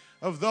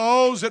of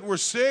those that were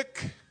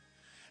sick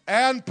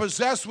and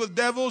possessed with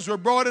devils were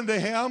brought into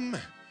Him,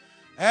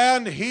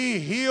 and He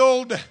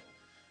healed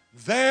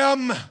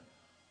them.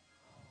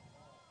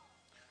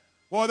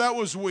 Boy, that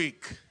was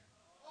weak.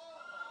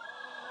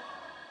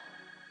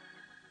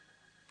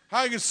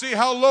 I can see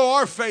how low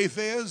our faith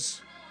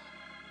is.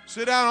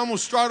 Sit down, I'm going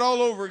to start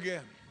all over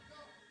again.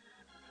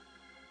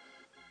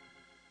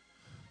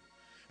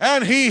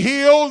 And He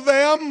healed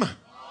them.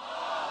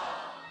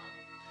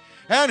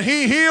 And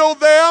He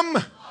healed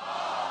them.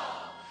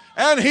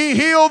 And He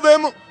healed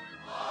them.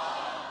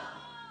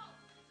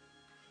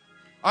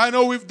 I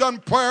know we've done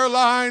prayer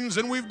lines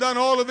and we've done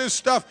all of this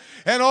stuff,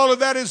 and all of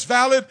that is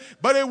valid,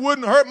 but it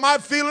wouldn't hurt my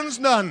feelings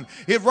none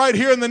if right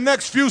here in the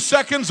next few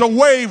seconds a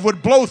wave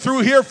would blow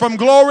through here from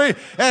glory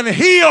and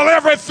heal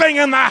everything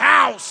in the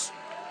house.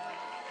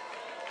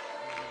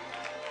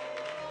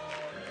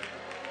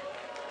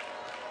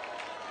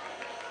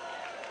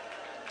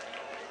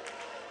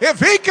 If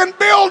He can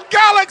build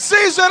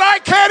galaxies that I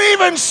can't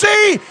even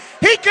see,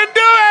 He can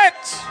do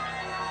it.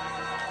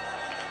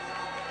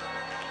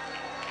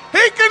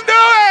 He can do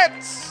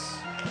it.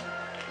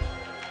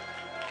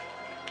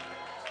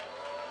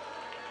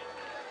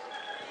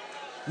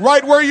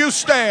 Right where you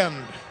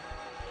stand,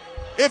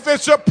 if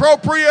it's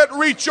appropriate,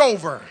 reach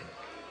over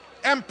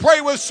and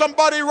pray with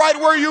somebody right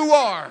where you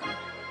are.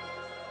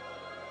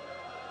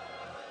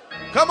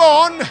 Come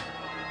on.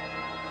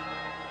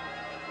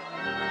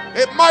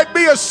 It might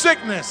be a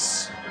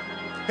sickness.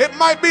 It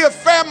might be a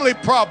family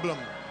problem.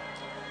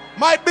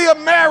 Might be a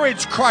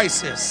marriage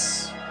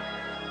crisis.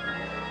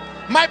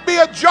 Might be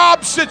a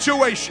job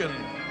situation.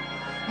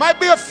 Might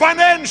be a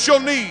financial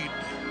need.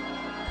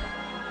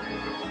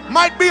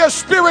 Might be a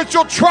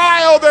spiritual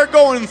trial they're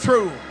going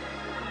through.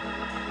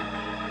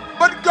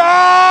 But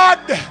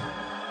God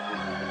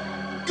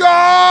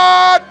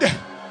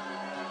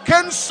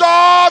can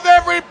solve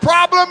every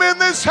problem in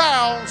this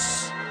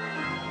house.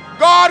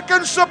 God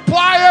can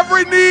supply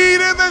every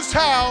need in this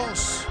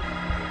house.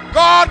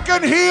 God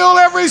can heal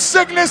every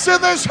sickness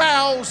in this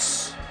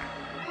house.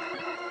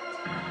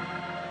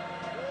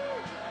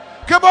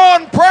 Come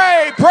on,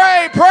 pray,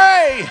 pray,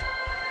 pray.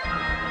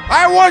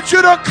 I want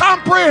you to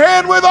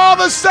comprehend with all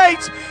the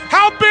saints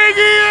how big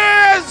He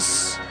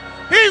is.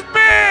 He's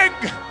big.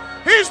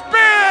 He's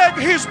big.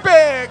 He's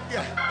big.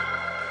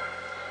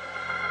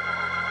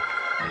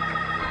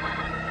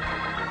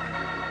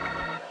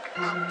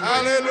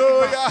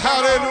 Hallelujah,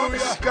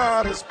 hallelujah.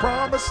 God has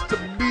promised to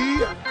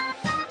me,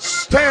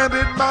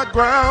 standing my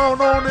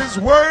ground on His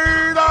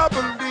word, I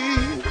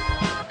believe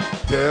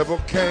Devil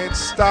can't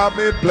stop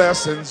me,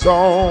 blessings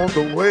on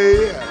the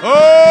way.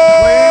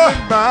 Oh,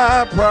 Claiming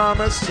my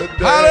promise today.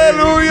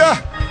 hallelujah.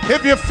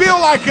 If you feel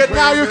like it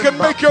now, you can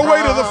make your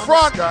way to the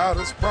front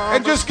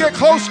and just get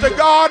close to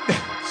God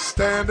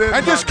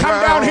and just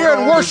come down here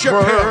and worship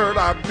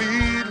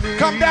Him.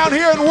 Come down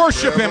here and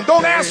worship Him.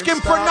 Don't ask Him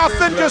for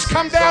nothing. Just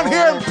come down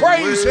here and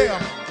praise Him.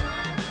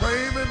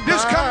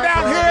 Just come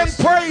down here and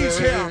praise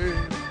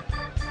Him.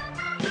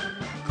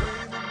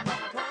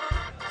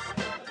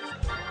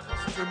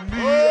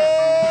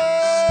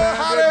 Oh,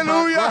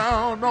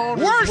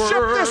 hallelujah.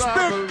 Worship this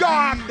big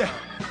God.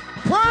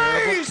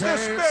 Praise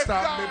this big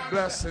God.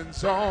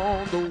 Blessings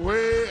on the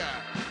way.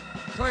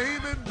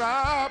 Claiming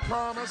my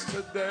promise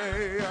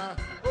today.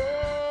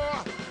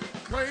 Oh,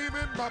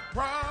 claiming my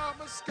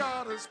promise.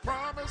 God has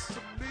promised to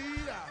me.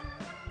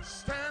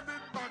 Standing